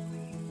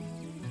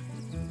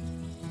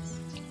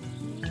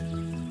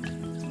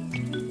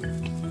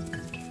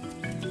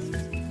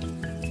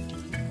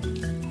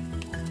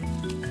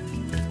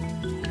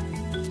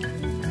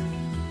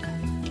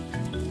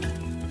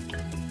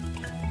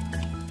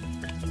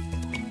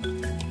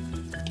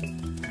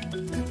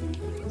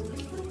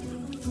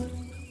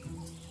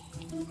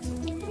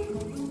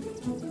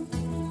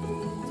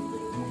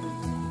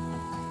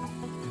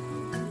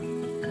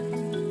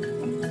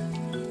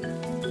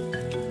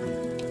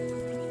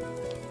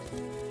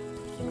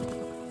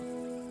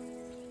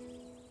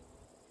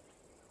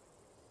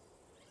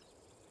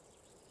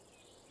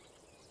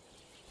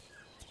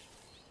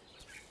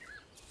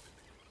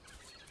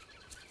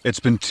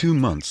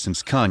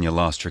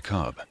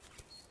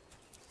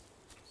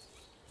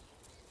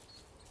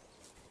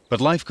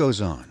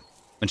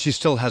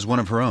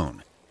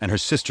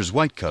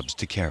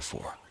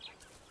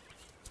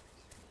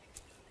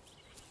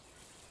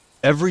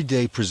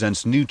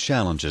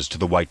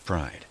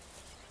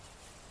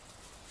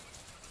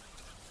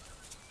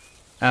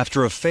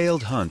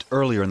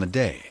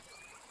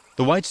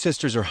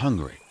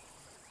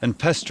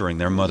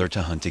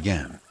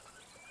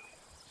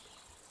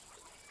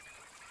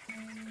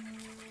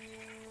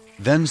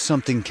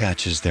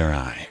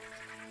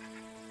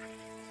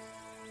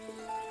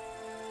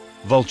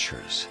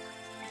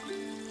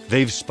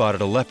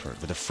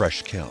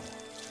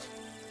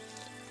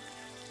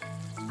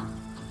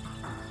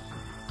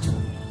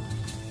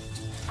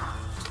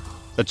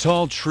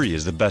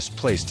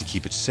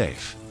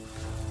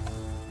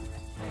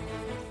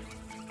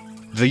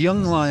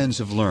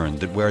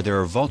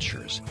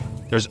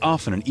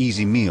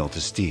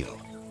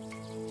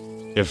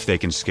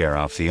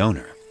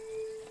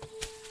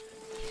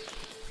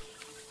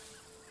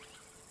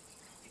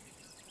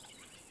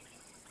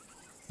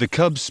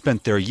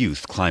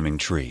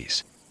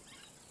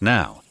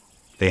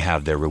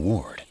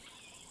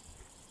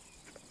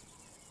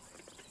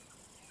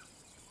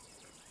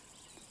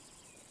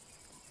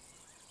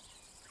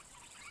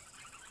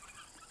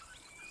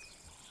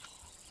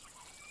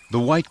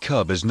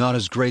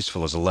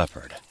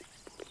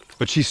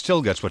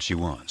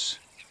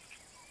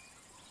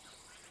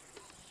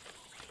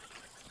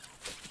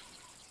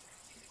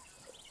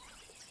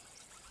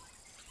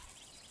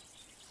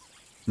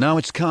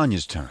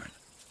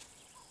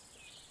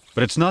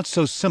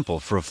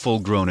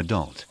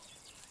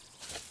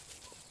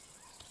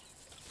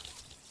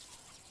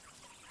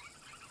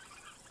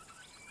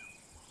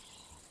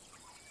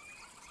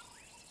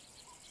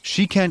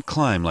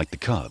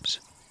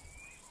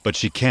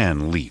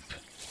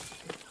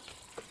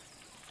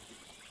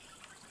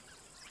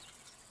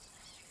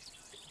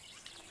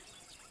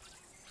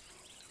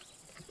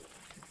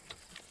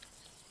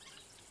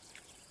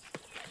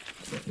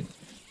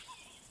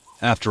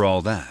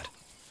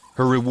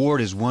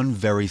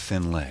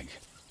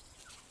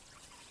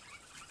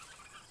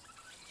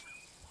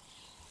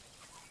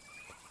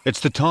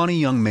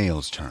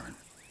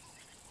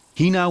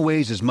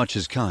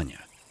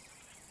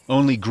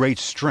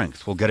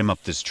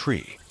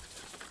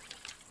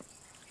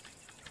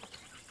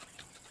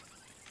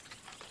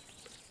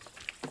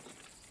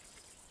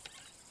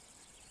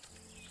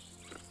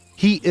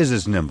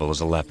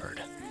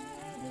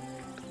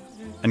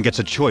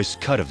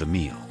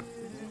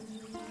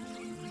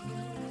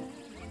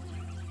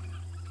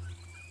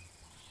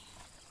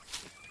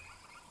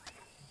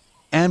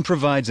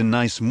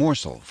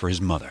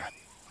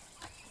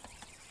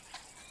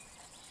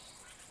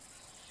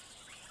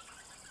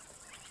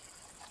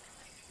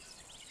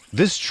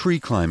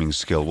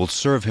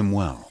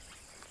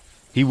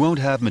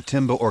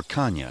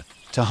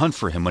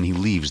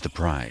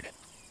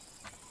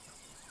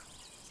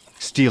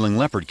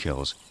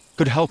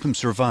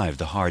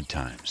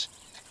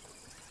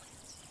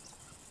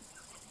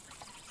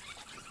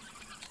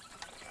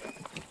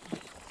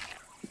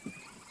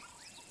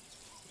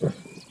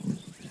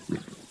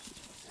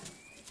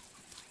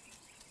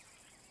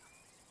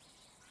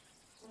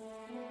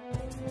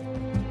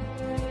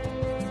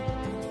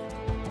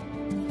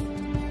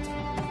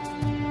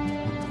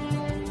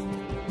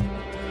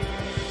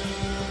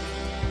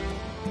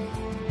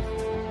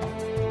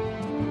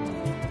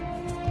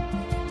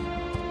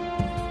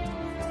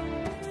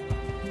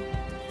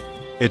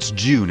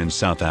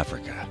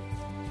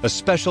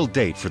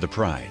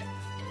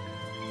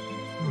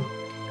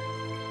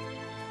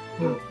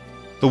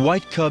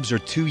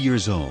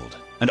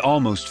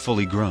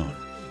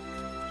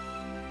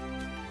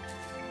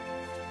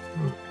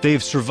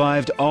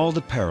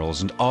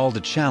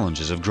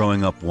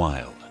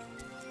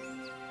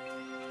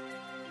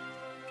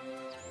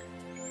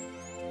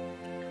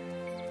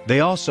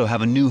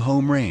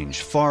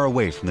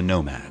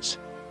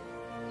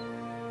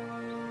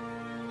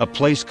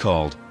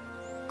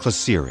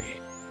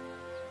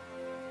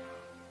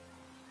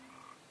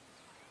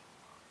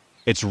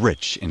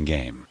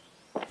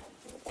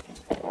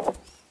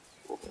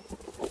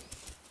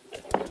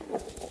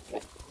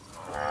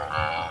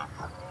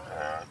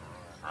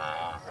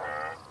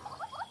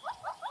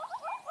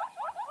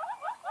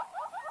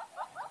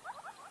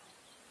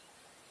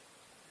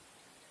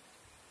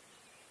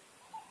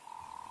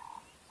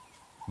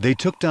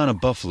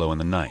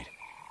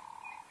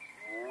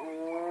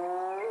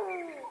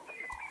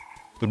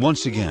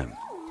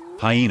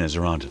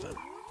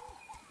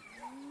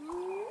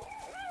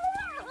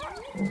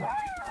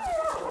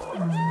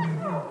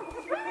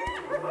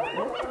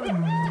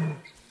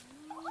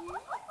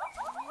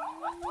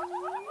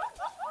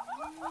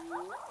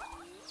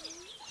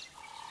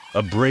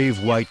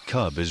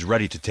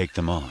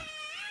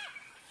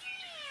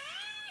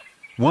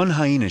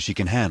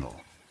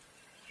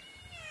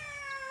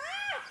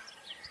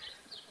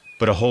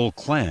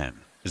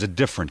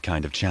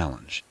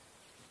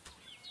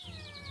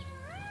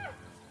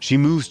 She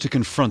moves to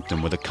confront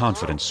them with a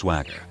confident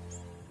swagger.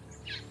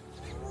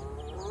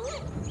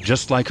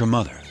 Just like her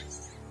mother.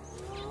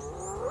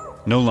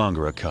 No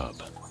longer a cub.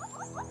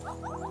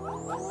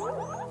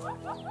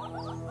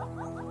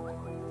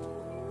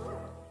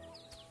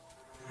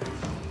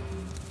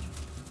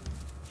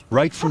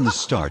 Right from the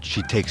start,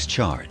 she takes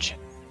charge,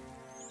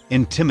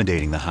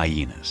 intimidating the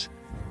hyenas.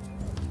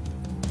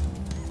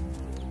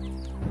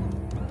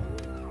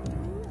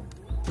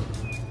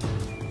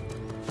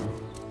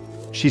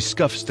 She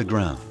scuffs the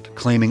ground,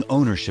 claiming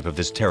ownership of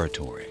this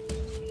territory,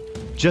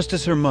 just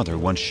as her mother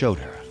once showed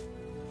her.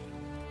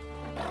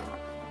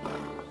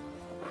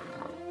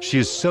 She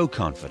is so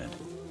confident,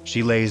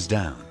 she lays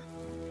down.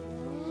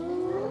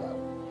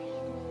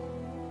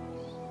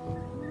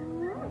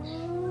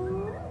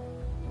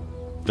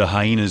 The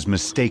hyenas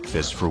mistake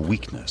this for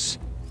weakness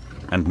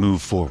and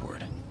move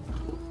forward.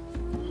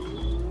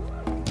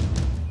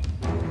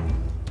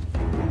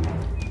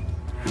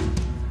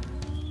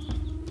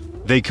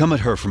 They come at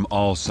her from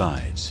all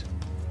sides.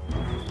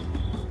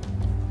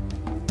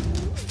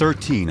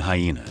 13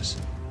 hyenas.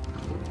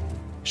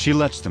 She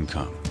lets them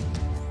come.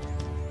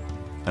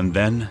 And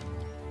then,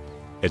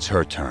 it's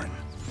her turn.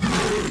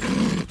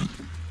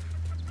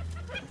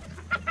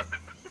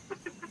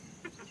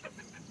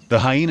 The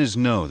hyenas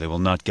know they will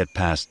not get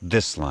past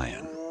this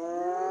lion.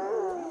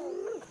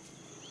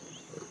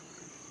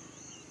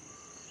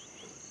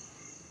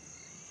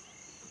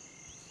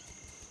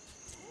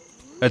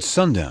 At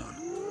sundown,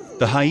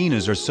 the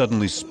hyenas are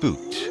suddenly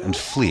spooked and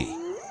flee.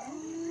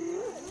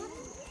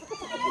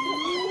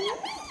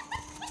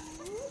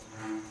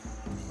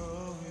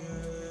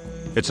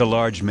 It's a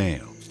large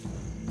male,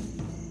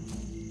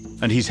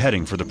 and he's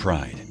heading for the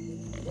pride.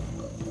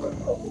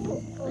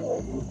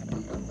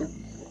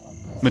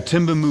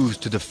 Matimba moves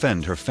to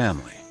defend her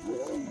family.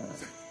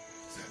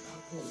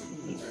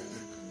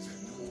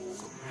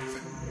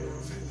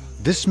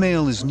 This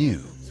male is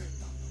new.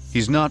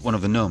 He's not one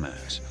of the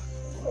nomads.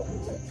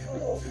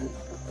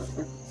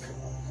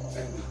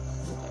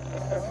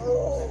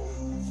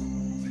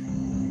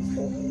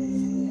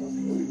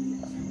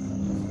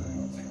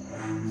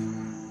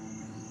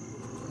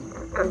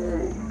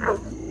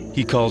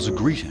 He calls a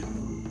greeting,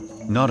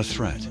 not a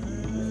threat.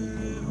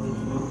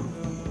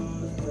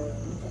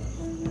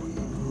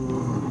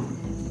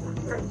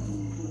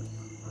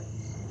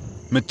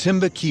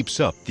 Matimba keeps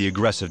up the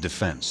aggressive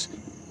defense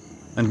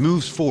and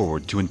moves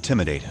forward to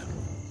intimidate him.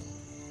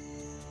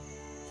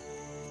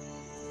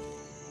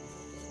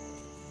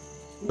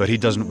 But he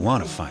doesn't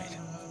want to fight.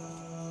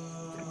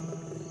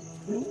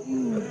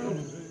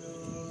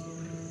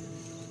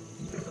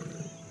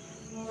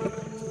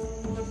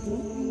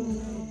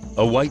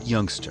 A white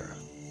youngster,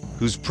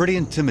 who's pretty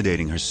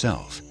intimidating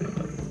herself,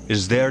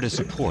 is there to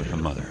support her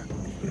mother.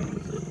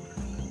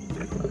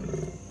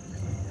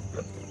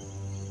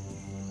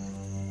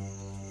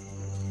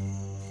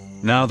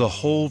 Now the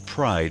whole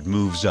pride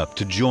moves up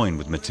to join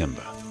with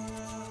Matimba.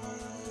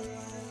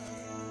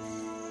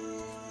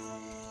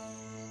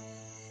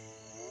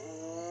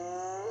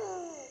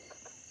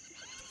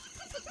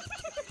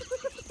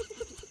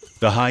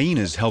 The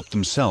hyenas help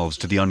themselves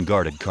to the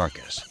unguarded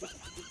carcass.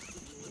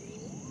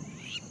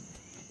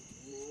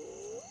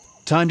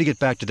 Time to get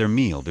back to their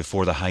meal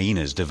before the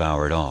hyenas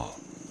devour it all.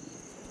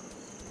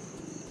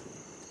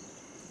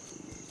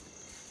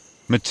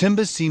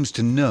 Matimba seems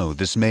to know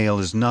this male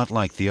is not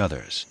like the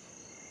others.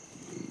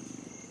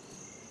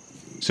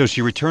 So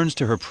she returns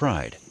to her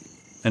pride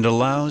and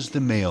allows the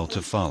male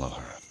to follow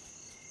her.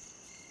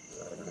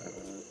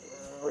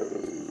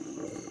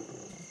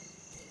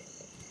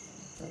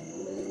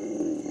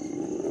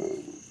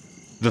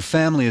 The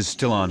family is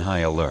still on high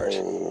alert.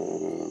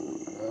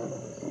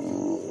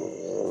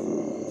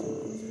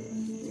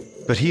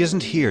 But he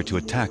isn't here to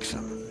attack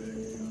them.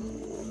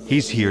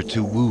 He's here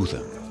to woo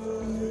them.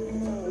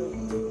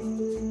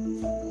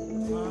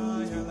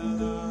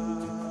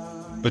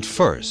 But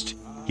first,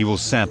 he will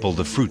sample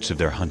the fruits of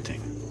their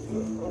hunting.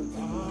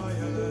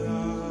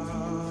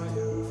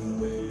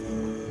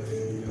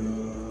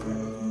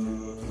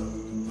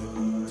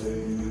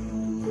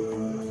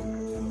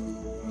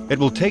 It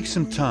will take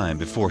some time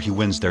before he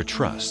wins their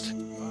trust.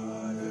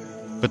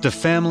 But the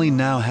family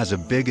now has a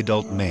big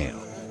adult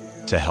male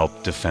to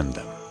help defend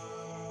them.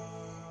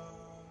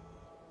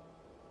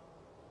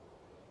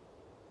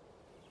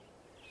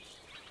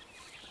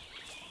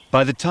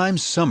 By the time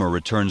summer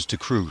returns to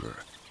Kruger,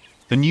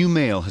 the new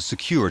male has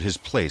secured his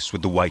place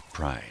with the white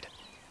pride.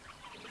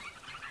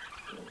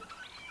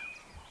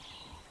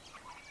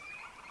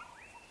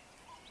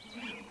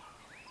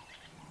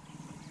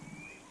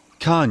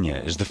 Kanya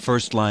is the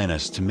first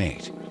lioness to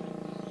mate.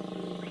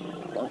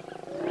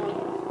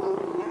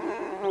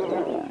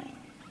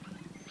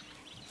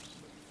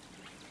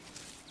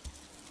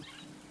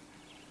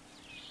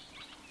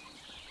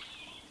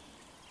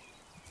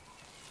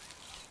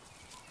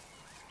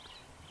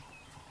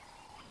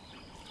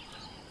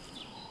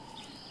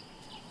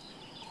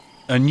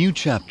 A new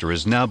chapter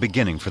is now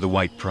beginning for the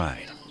white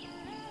pride.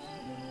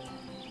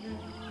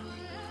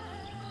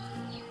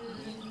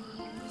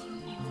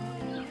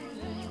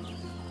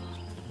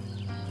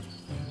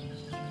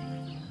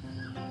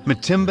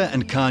 Matimba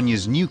and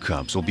Kanya's new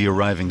cubs will be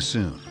arriving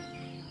soon.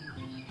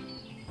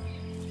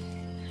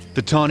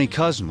 The tawny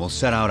cousin will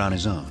set out on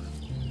his own.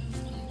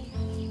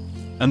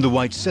 And the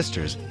white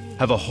sisters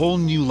have a whole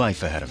new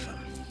life ahead of them.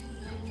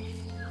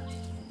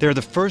 They're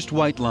the first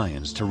white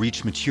lions to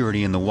reach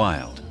maturity in the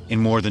wild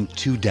in more than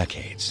 2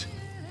 decades.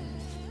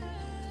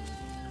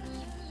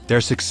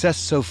 Their success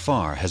so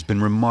far has been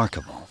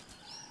remarkable.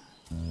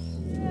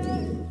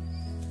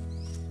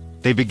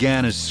 They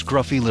began as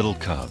scruffy little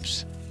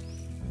cubs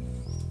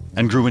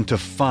and grew into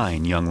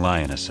fine young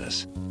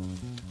lionesses.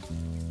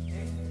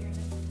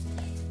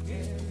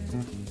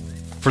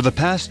 For the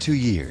past 2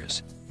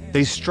 years,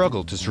 they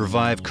struggled to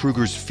survive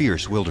Kruger's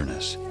fierce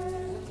wilderness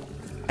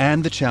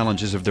and the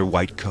challenges of their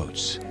white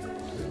coats.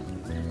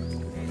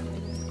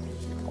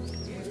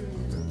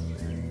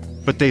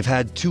 But they've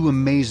had 2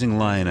 amazing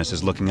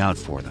lionesses looking out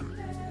for them,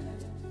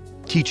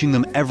 teaching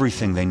them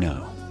everything they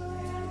know.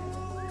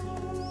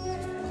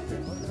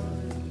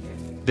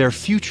 Their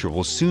future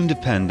will soon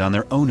depend on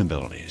their own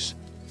abilities,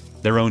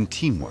 their own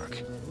teamwork,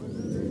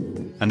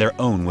 and their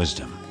own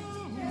wisdom.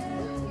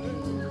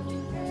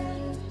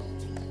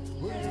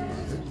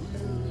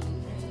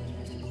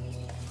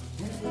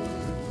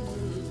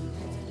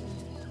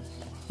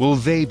 Will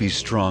they be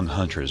strong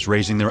hunters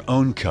raising their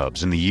own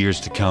cubs in the years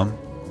to come?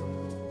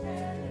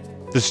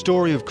 The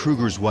story of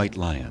Kruger's white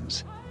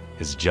lions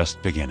is just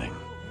beginning.